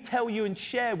 Let me tell you and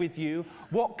share with you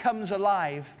what comes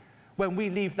alive when we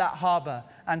leave that harbor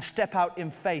and step out in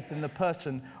faith in the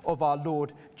person of our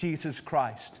Lord Jesus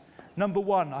Christ. Number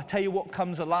one, I tell you what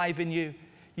comes alive in you.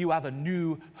 You have a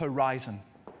new horizon.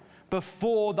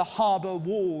 Before, the harbor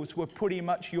walls were pretty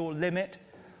much your limit,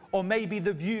 or maybe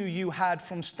the view you had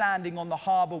from standing on the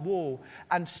harbor wall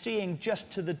and seeing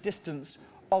just to the distance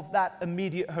of that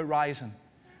immediate horizon.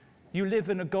 You live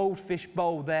in a goldfish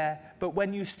bowl there, but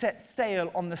when you set sail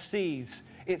on the seas,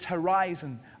 it's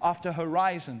horizon after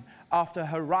horizon after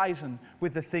horizon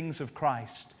with the things of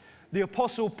Christ. The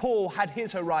Apostle Paul had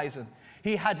his horizon.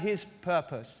 He had his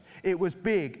purpose. It was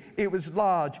big, it was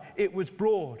large, it was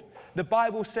broad. The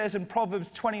Bible says in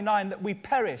Proverbs 29 that we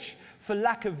perish for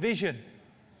lack of vision.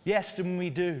 Yes, and we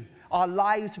do. Our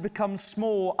lives become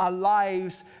small, our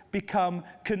lives become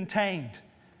contained.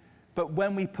 But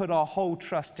when we put our whole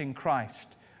trust in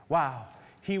Christ, wow,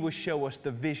 he will show us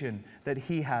the vision that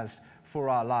he has for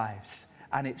our lives.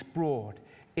 And it's broad,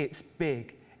 it's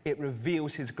big, it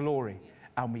reveals his glory,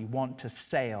 and we want to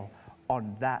sail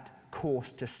on that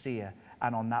course to Seir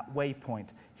and on that waypoint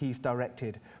he's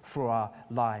directed for our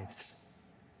lives.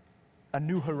 A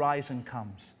new horizon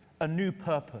comes, a new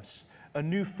purpose, a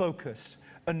new focus,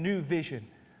 a new vision,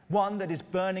 one that is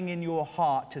burning in your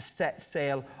heart to set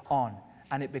sail on,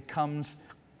 and it becomes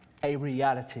a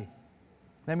reality.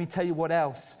 Let me tell you what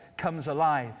else comes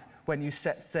alive when you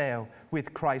set sail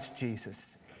with Christ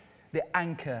Jesus. The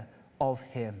anchor of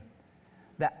him,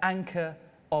 the anchor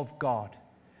of God.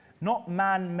 Not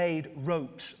man-made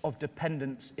ropes of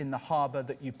dependence in the harbor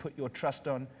that you put your trust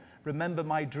on. Remember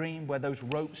my dream where those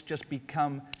ropes just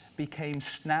became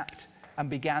snapped and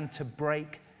began to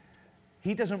break?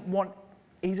 He's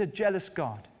a jealous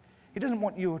God. He doesn't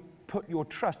want you to put your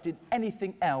trust in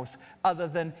anything else other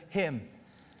than him.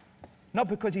 Not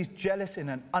because he's jealous in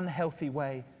an unhealthy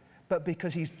way, but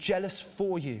because he's jealous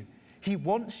for you. He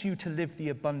wants you to live the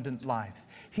abundant life.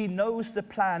 He knows the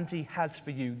plans he has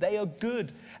for you. They are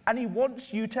good, and he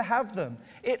wants you to have them.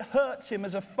 It hurts him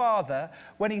as a father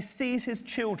when he sees his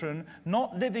children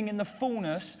not living in the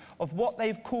fullness of what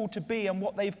they've called to be and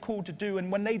what they've called to do,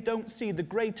 and when they don't see the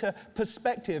greater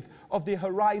perspective of the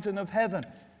horizon of heaven.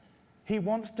 He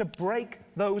wants to break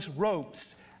those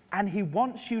ropes, and he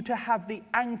wants you to have the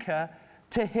anchor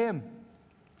to him.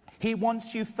 He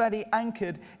wants you fairly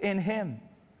anchored in him.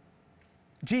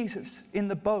 Jesus in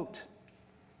the boat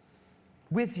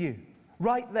with you,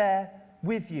 right there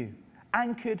with you,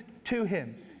 anchored to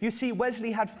him. You see,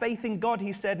 Wesley had faith in God,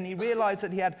 he said, and he realized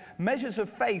that he had measures of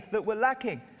faith that were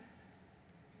lacking.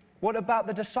 What about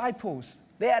the disciples?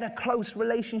 They had a close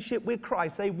relationship with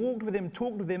Christ. They walked with him,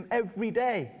 talked with him every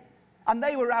day. And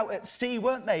they were out at sea,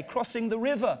 weren't they, crossing the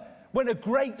river when a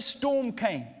great storm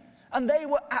came. And they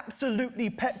were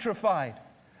absolutely petrified.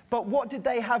 But what did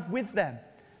they have with them?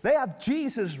 They had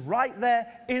Jesus right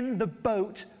there in the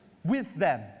boat with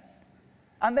them.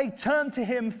 And they turned to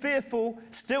him fearful,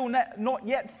 still not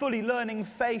yet fully learning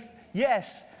faith,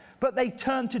 yes, but they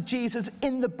turned to Jesus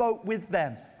in the boat with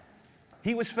them.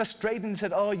 He was frustrated and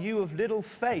said, "Oh, you of little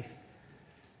faith."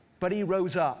 But he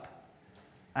rose up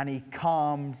and he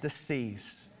calmed the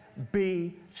seas.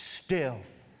 Be still.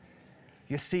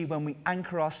 You see, when we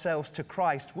anchor ourselves to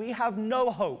Christ, we have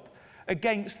no hope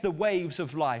against the waves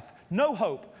of life. No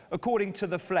hope according to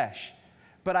the flesh.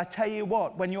 But I tell you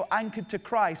what, when you're anchored to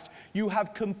Christ, you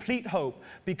have complete hope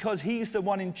because he's the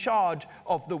one in charge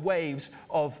of the waves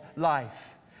of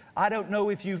life. I don't know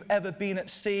if you've ever been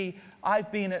at sea.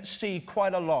 I've been at sea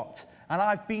quite a lot. And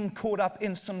I've been caught up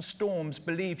in some storms,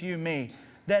 believe you me.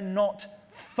 They're not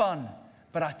fun.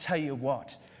 But I tell you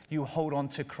what, you hold on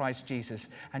to Christ Jesus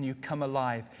and you come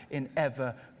alive in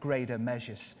ever greater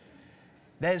measures.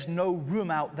 There's no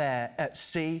room out there at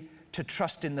sea to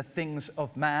trust in the things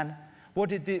of man. What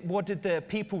did the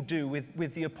people do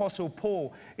with the Apostle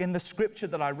Paul in the scripture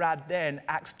that I read there in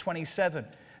Acts 27?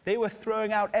 They were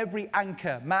throwing out every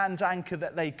anchor, man's anchor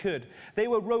that they could. They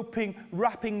were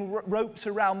wrapping ropes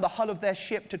around the hull of their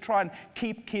ship to try and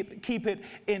keep it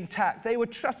intact. They were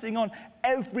trusting on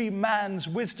every man's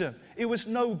wisdom. It was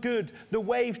no good. The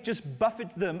waves just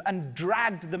buffeted them and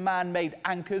dragged the man-made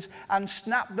anchors and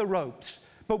snapped the ropes.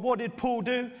 But what did Paul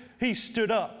do? He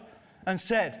stood up and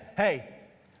said, "Hey,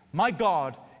 my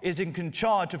God is in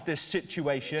charge of this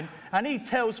situation, and he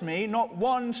tells me not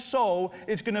one soul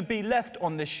is going to be left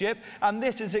on this ship, and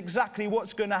this is exactly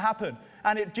what's going to happen."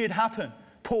 And it did happen.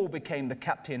 Paul became the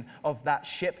captain of that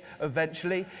ship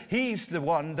eventually. He's the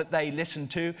one that they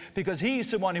listened to because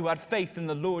he's the one who had faith in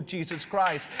the Lord Jesus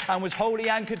Christ and was wholly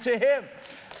anchored to him.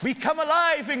 We come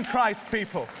alive in Christ,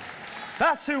 people.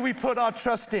 That's who we put our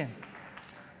trust in.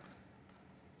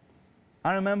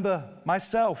 I remember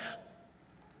myself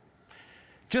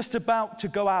just about to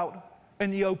go out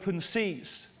in the open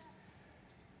seas.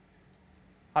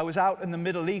 I was out in the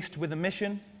Middle East with a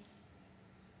mission.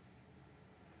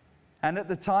 And at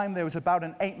the time, there was about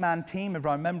an 8-man team, if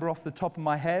I remember off the top of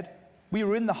my head. We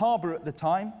were in the harbor at the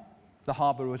time. The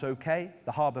harbor was okay.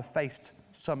 The harbor faced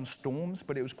some storms,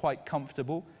 but it was quite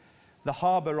comfortable. The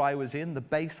harbor I was in, the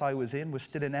base I was in, was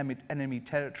still in enemy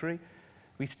territory.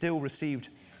 We still received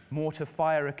mortar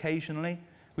fire occasionally.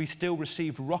 We still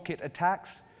received rocket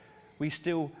attacks. We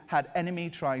still had enemy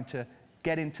trying to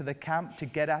get into the camp to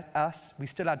get at us. We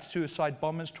still had suicide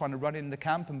bombers trying to run in the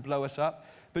camp and blow us up.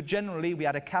 But generally, we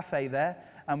had a cafe there,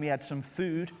 and we had some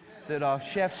food that our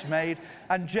chefs made,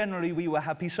 and generally, we were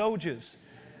happy soldiers.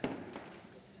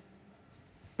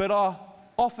 But our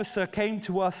officer came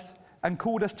to us and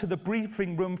called us to the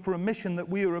briefing room for a mission that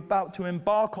we were about to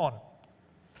embark on.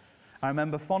 I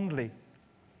remember fondly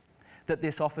that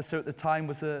this officer at the time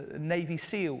was a Navy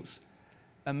SEALs,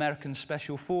 American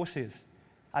Special Forces.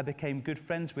 I became good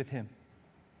friends with him.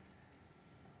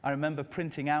 I remember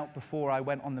printing out, before I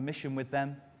went on the mission with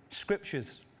them, scriptures.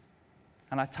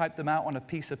 And I typed them out on a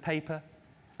piece of paper,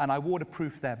 and I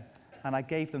waterproofed them, and I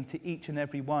gave them to each and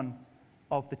every one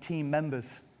of the team members.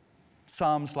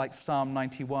 Psalms like Psalm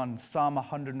 91, Psalm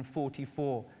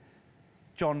 144,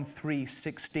 John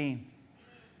 3:16,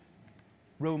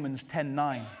 Romans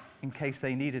 10:9, in case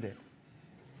they needed it.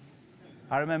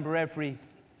 I remember every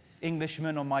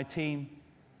Englishman on my team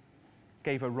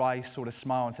gave a wry sort of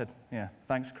smile and said, "Yeah,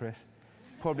 thanks, Chris."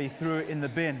 Probably threw it in the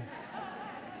bin.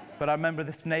 But I remember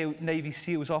this Navy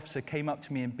SEALs officer came up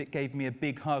to me and gave me a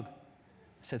big hug.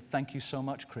 Said, "Thank you so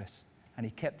much, Chris." And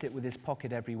he kept it with his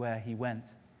pocket everywhere he went.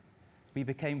 We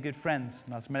became good friends,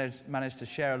 and I managed to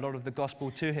share a lot of the gospel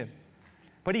to him.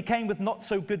 But he came with not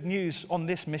so good news on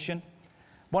this mission.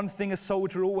 One thing a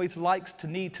soldier always likes to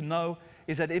need to know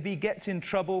is that if he gets in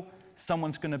trouble,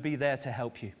 someone's going to be there to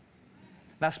help you.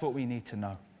 That's what we need to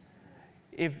know.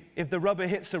 If the rubber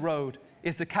hits the road,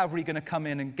 is the cavalry going to come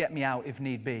in and get me out if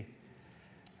need be?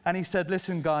 And he said,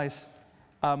 "Listen, guys,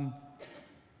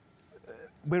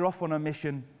 we're off on a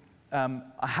mission.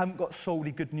 I haven't got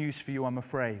solely good news for you, I'm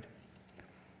afraid.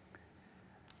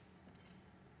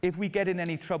 If we get in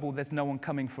any trouble, there's no one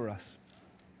coming for us.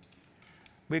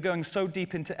 We're going so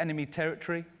deep into enemy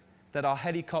territory that our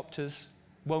helicopters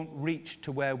won't reach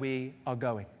to where we are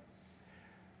going.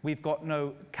 We've got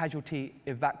no casualty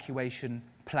evacuation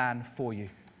plan for you.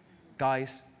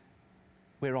 Guys,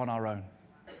 we're on our own."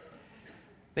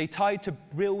 They tried to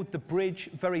build the bridge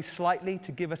very slightly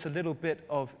to give us a little bit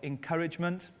of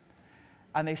encouragement.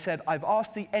 And they said, "I've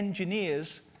asked the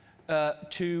engineers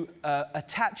to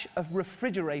attach a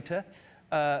refrigerator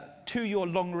to your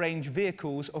long-range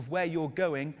vehicles of where you're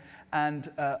going,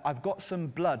 and I've got some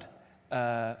blood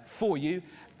for you,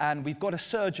 and we've got a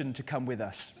surgeon to come with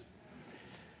us."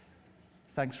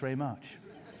 Thanks very much.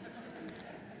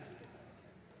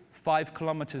 5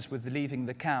 kilometers with leaving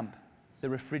the camp, the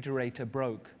refrigerator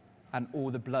broke and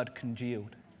all the blood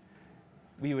congealed.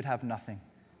 We would have nothing.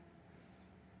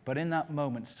 But in that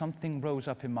moment, something rose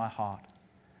up in my heart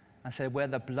and said, where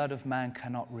the blood of man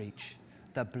cannot reach,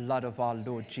 the blood of our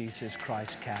Lord Jesus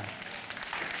Christ can.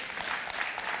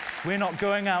 We're not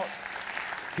going out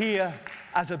here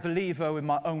as a believer with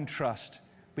my own trust.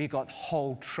 We got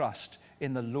whole trust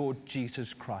in the Lord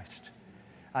Jesus Christ.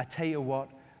 I tell you what,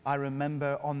 I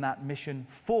remember on that mission,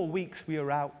 4 weeks we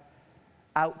were out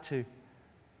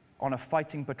on a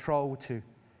fighting patrol to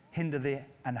hinder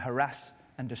and harass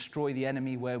and destroy the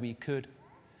enemy where we could.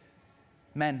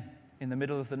 Men in the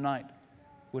middle of the night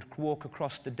would walk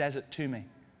across the desert to me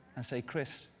and say,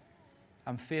 "Chris,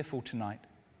 I'm fearful tonight.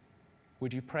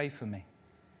 Would you pray for me?"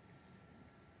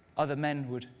 Other men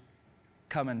would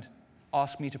come and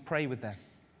ask me to pray with them.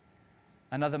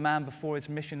 Another man before his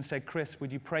mission said, "Chris,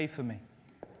 would you pray for me?"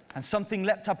 And something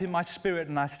leapt up in my spirit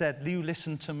and I said, "You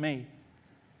listen to me.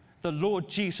 The Lord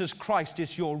Jesus Christ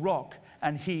is your rock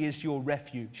and he is your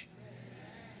refuge."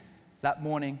 That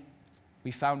morning,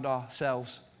 we found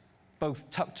ourselves both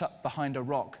tucked up behind a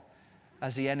rock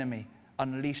as the enemy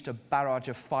unleashed a barrage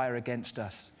of fire against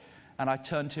us. And I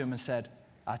turned to him and said,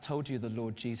 "I told you the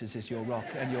Lord Jesus is your rock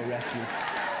and your refuge."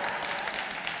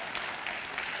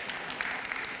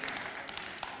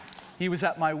 He was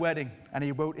at my wedding, and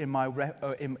he wrote in my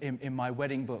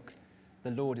wedding book,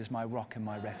 "The Lord is my rock and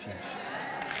my refuge."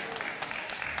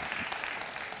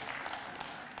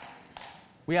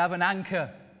 We have an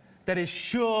anchor that is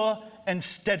sure and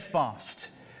steadfast,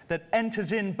 that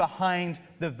enters in behind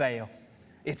the veil.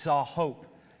 It's our hope.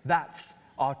 That's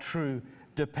our true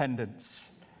dependence.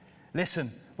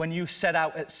 Listen, when you set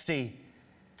out at sea,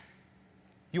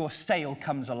 your sail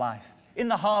comes alive. In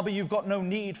the harbor, you've got no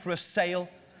need for a sail,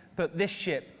 but this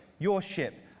ship, your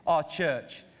ship, our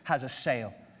church, has a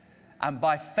sail. And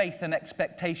by faith and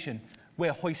expectation,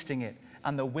 we're hoisting it,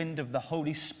 and the wind of the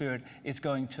Holy Spirit is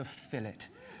going to fill it.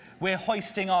 We're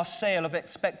hoisting our sail of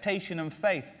expectation and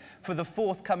faith for the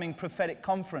forthcoming prophetic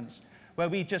conference, where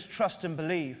we just trust and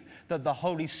believe that the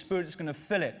Holy Spirit is going to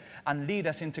fill it and lead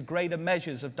us into greater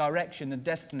measures of direction and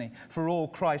destiny for all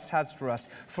Christ has for us,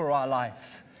 for our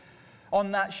life.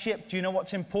 On that ship, do you know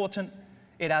what's important?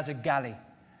 It has a galley,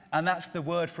 and that's the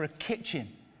word for a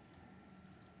kitchen.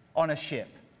 On a ship,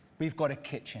 we've got a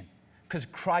kitchen, because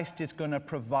Christ is going to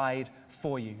provide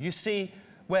for you. You see,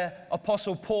 where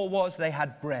Apostle Paul was, they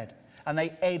had bread, and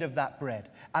they ate of that bread,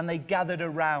 and they gathered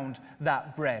around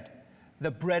that bread.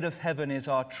 The bread of heaven is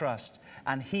our trust,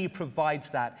 and he provides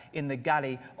that in the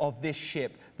galley of this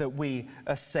ship that we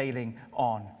are sailing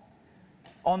on.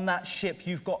 On that ship,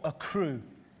 you've got a crew.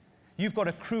 You've got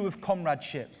a crew of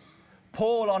comradeship.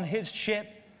 Paul, on his ship,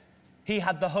 he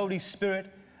had the Holy Spirit,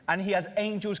 and he has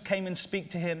angels came and speak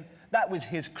to him. That was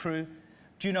his crew.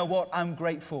 Do you know what? I'm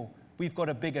grateful. We've got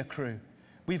a bigger crew.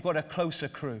 We've got a closer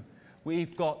crew.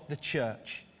 We've got the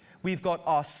church. We've got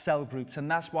our cell groups, and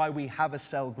that's why we have a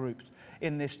cell group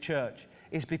in this church,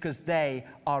 is because they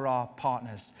are our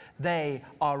partners. They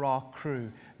are our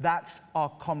crew. That's our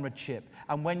comradeship.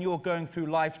 And when you're going through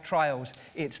life trials,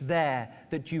 it's there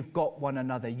that you've got one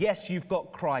another. Yes, you've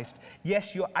got Christ.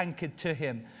 Yes, you're anchored to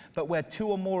him. But where two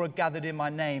or more are gathered in my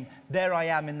name, there I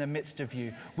am in the midst of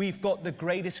you. We've got the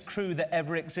greatest crew that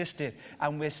ever existed,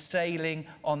 and we're sailing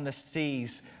on the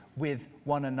seas with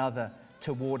one another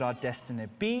toward our destiny.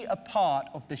 Be a part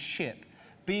of the ship.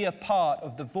 Be a part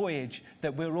of the voyage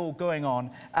that we're all going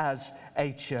on as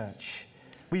a church.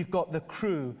 We've got the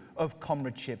crew of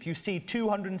comradeship. You see,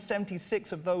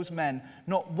 276 of those men,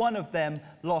 not one of them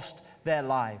lost their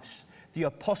lives. The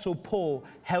Apostle Paul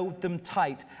held them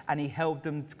tight, and he held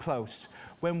them close.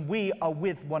 When we are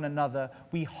with one another,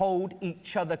 we hold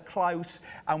each other close,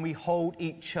 and we hold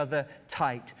each other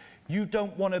tight. You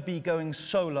don't want to be going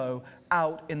solo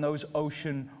out in those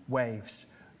ocean waves.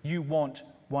 You want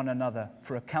one another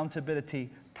for accountability,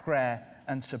 prayer,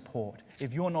 and support.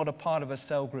 If you're not a part of a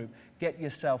cell group, get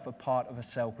yourself a part of a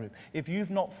cell group. If you've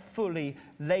not fully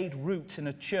laid roots in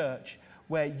a church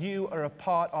where you are a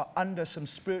part or under some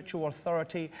spiritual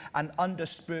authority and under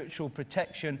spiritual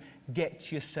protection,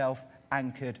 get yourself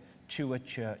anchored to a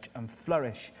church and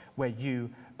flourish where you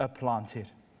are planted.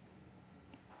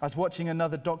 I was watching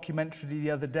another documentary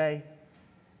the other day.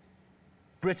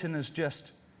 Britain has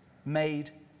just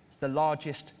made the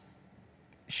largest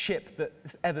ship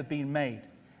that's ever been made.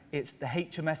 It's the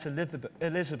HMS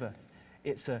Elizabeth.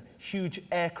 It's a huge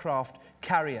aircraft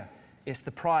carrier. It's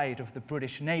the pride of the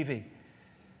British Navy.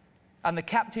 And the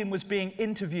captain was being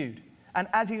interviewed. And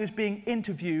as he was being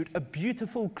interviewed, a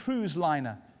beautiful cruise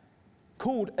liner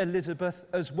called Elizabeth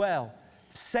as well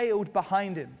sailed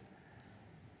behind him.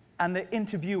 And the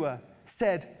interviewer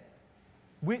said,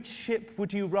 "Which ship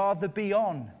would you rather be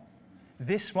on?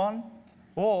 This one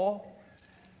or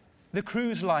the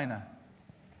cruise liner?"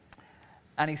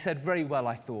 And he said, "Very well,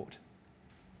 I thought.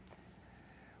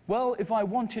 Well, if I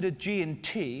wanted a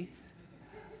G&T,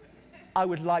 I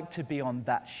would like to be on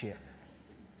that ship.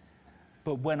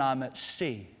 But when I'm at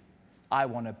sea, I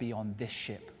want to be on this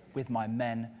ship with my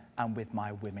men and with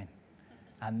my women."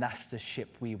 And that's the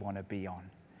ship we want to be on.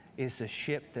 Is the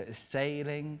ship that is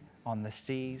sailing on the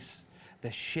seas, the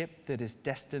ship that is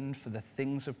destined for the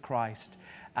things of Christ,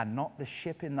 and not the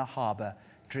ship in the harbor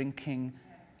drinking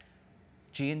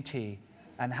G&T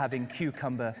and having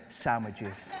cucumber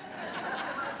sandwiches.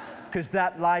 Because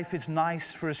that life is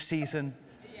nice for a season,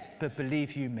 but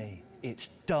believe you me, it's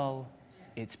dull,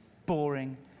 it's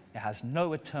boring, it has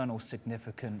no eternal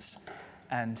significance,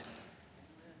 and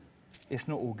it's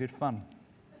not all good fun.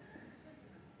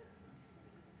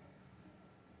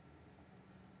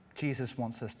 Jesus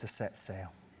wants us to set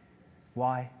sail.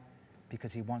 Why?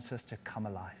 Because he wants us to come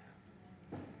alive.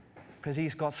 Because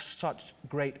he's got such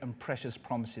great and precious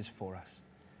promises for us.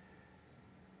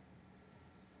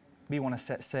 We want to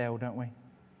set sail, don't we?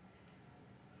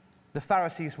 The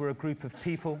Pharisees were a group of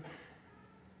people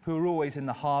who were always in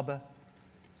the harbor,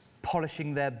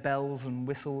 polishing their bells and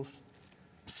whistles,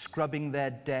 scrubbing their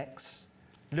decks,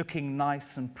 looking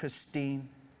nice and pristine.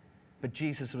 But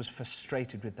Jesus was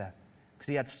frustrated with them because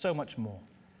he had so much more.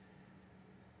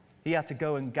 He had to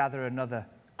go and gather another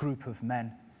group of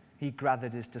men He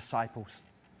gathered his disciples.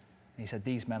 And he said,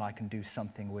 these men I can do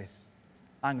something with.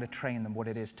 I'm going to train them what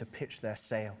it is to pitch their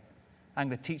sail. I'm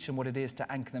going to teach them what it is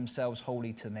to anchor themselves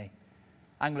wholly to me.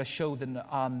 I'm going to show them that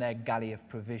I'm their galley of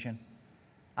provision.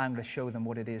 I'm going to show them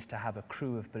what it is to have a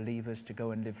crew of believers to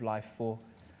go and live life for.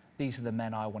 These are the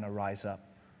men I want to rise up.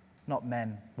 Not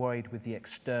men worried with the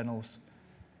externals,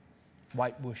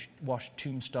 whitewashed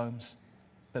tombstones,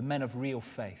 but men of real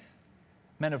faith.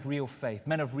 Men of real faith,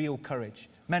 men of real courage,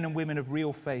 men and women of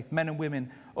real faith, men and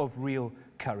women of real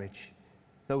courage.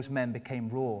 Those men became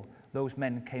raw. Those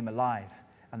men came alive,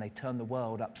 and they turned the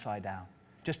world upside down.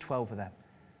 Just 12 of them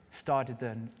started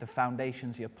the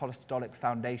foundations, the apostolic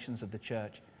foundations of the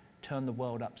church, turned the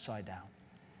world upside down.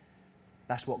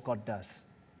 That's what God does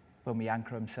when we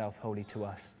anchor himself wholly to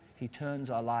us. He turns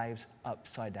our lives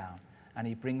upside down, and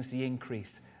he brings the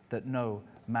increase that no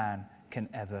man can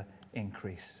ever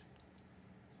increase.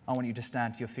 I want you to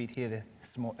stand to your feet here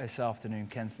this afternoon,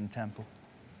 Kensington Temple.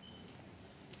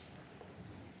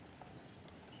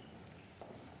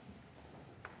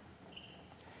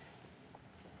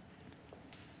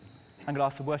 I'm going to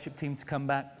ask the worship team to come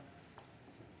back.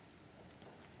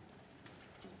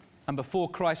 And before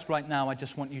Christ right now, I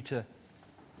just want you to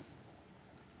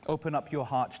open up your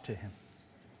hearts to him.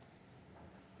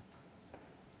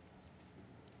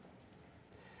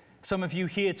 Some of you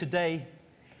here today,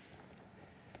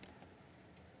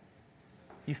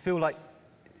 you feel like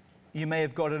you may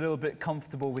have got a little bit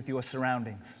comfortable with your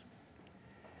surroundings.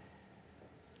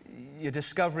 You're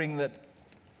discovering that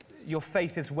your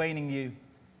faith is waning you,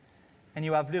 and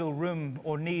you have little room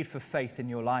or need for faith in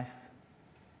your life.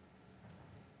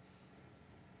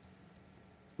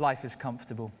 Life is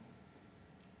comfortable.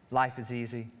 Life is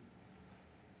easy.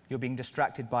 You're being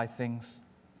distracted by things.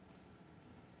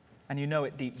 And you know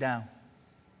it deep down.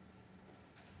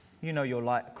 You know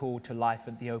you're called to life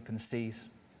at the open seas.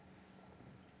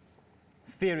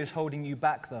 Fear is holding you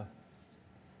back, though.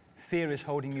 Fear is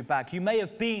holding you back. You may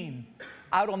have been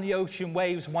out on the ocean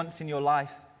waves once in your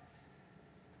life.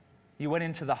 You went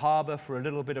into the harbor for a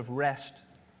little bit of rest.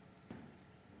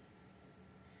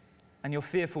 And you're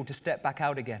fearful to step back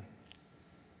out again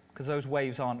because those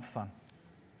waves aren't fun.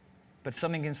 But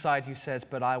something inside you says,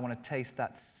 but I want to taste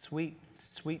that sweet,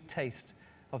 sweet taste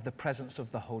of the presence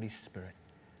of the Holy Spirit.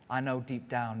 I know deep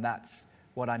down that's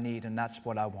what I need and that's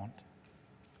what I want.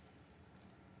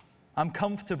 I'm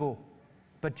comfortable,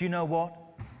 but do you know what?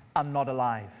 I'm not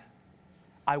alive.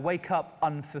 I wake up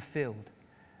unfulfilled.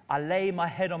 I lay my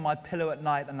head on my pillow at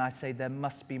night and I say, there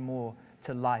must be more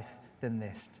to life than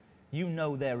this. You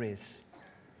know there is.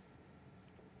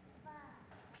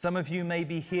 Some of you may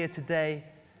be here today,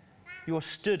 you're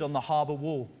stood on the harbor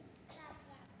wall.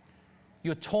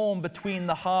 You're torn between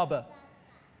the harbor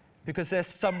because there's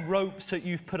some ropes that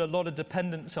you've put a lot of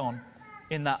dependence on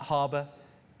in that harbor.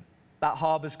 That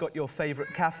harbor's got your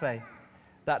favorite cafe.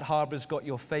 That harbor's got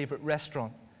your favorite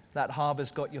restaurant. That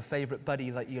harbor's got your favorite buddy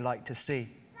that you like to see.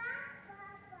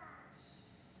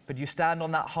 But you stand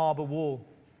on that harbor wall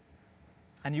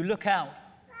and you look out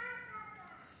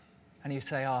and you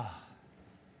say,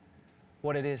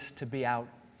 what it is to be out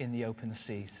in the open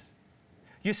seas.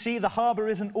 You see, the harbor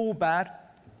isn't all bad.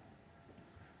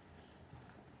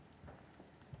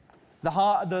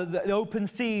 The open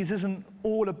seas isn't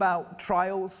all about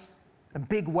trials and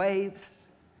big waves.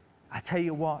 I tell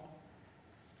you what,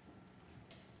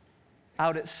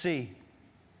 out at sea,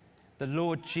 the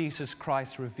Lord Jesus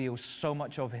Christ reveals so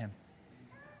much of him.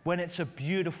 When it's a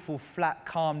beautiful, flat,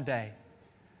 calm day,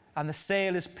 and the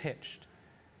sail is pitched,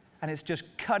 and it's just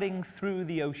cutting through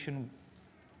the ocean.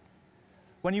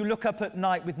 When you look up at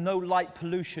night with no light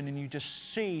pollution and you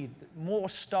just see more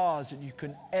stars than you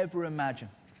can ever imagine.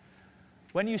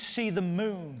 When you see the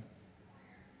moon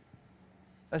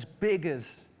as big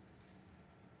as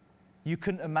you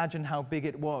couldn't imagine how big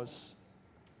it was.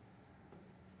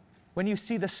 When you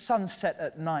see the sunset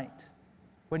at night,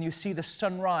 when you see the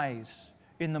sunrise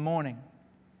in the morning,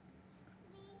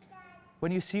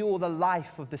 when you see all the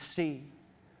life of the sea,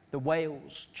 the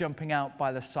whales jumping out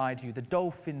by the side of you, the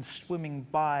dolphins swimming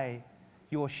by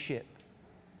your ship,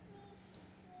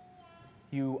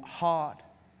 your heart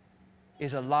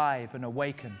is alive and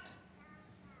awakened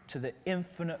to the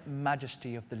infinite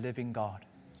majesty of the living God,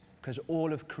 because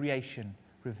all of creation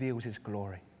reveals his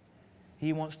glory.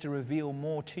 He wants to reveal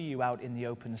more to you out in the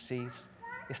open seas.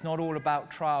 It's not all about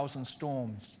trials and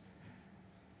storms,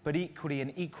 but equally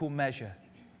in equal measure,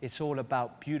 it's all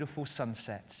about beautiful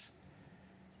sunsets.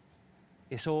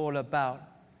 It's all about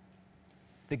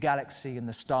the galaxy and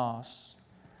the stars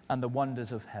and the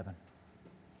wonders of heaven.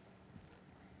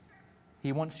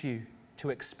 He wants you to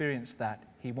experience that.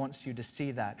 He wants you to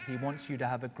see that. He wants you to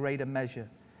have a greater measure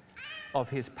of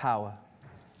his power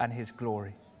and his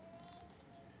glory.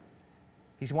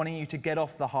 He's wanting you to get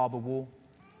off the harbor wall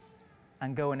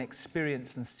and go and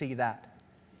experience and see that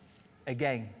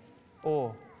again,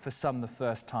 or for some the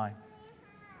first time.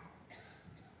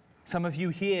 Some of you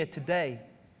here today,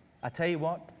 I tell you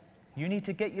what, you need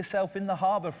to get yourself in the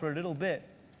harbor for a little bit.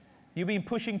 You've been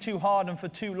pushing too hard and for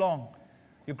too long.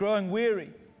 You're growing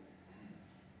weary.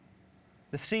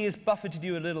 The sea has buffeted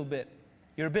you a little bit.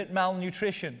 You're a bit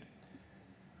malnutritioned.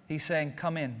 He's saying,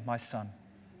 come in, my son.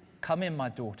 Come in, my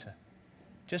daughter.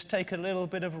 Just take a little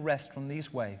bit of a rest from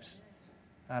these waves,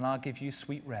 and I'll give you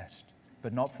sweet rest,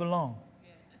 but not for long,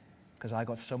 because I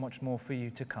got so much more for you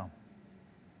to come.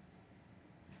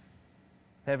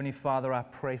 Heavenly Father, I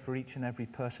pray for each and every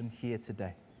person here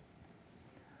today.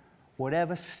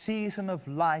 Whatever season of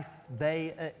life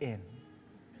they are in,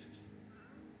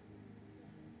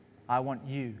 I want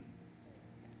you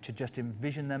to just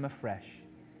envision them afresh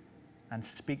and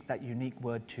speak that unique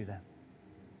word to them.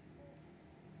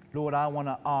 Lord, I want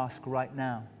to ask right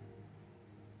now,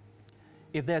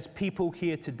 if there's people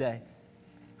here today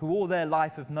who all their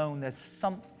life have known there's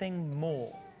something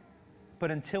more,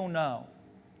 but until now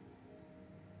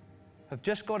have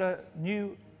just got a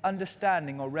new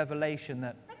understanding or revelation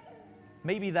that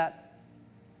maybe that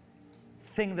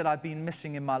thing that I've been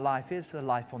missing in my life is the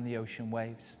life on the ocean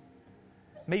waves.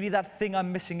 Maybe that thing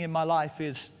I'm missing in my life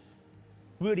is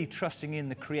really trusting in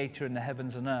the Creator in the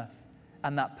heavens and earth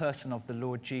and that person of the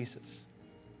Lord Jesus.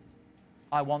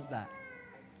 I want that.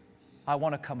 I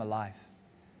want to come alive.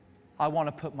 I want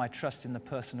to put my trust in the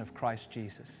person of Christ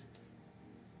Jesus.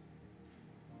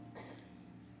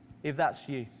 If that's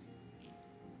you,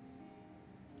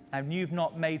 and you've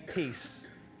not made peace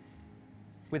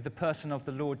with the person of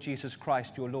the Lord Jesus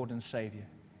Christ, your Lord and Savior,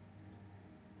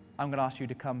 I'm going to ask you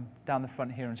to come down the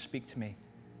front here and speak to me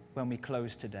when we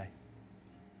close today.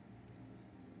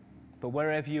 But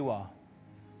wherever you are,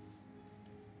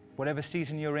 whatever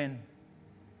season you're in,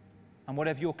 and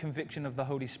whatever your conviction of the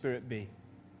Holy Spirit be,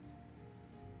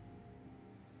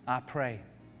 I pray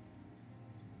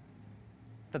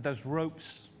that those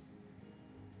ropes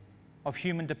of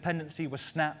human dependency will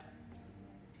snap.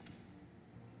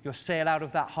 You'll sail out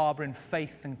of that harbor in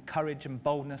faith and courage and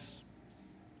boldness.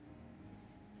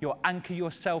 You'll anchor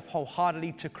yourself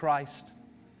wholeheartedly to Christ.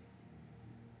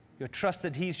 You'll trust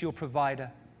that He's your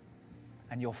provider,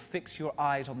 and you'll fix your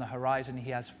eyes on the horizon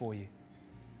He has for you,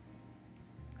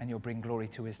 and you'll bring glory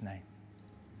to His name.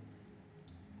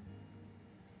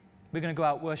 We're going to go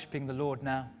out worshiping the Lord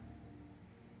now,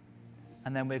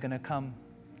 and then we're going to come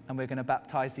and we're going to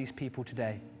baptize these people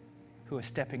today who are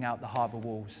stepping out the harbor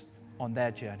walls on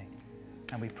their journey,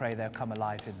 and we pray they'll come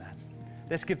alive in that.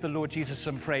 Let's give the Lord Jesus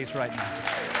some praise right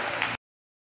now.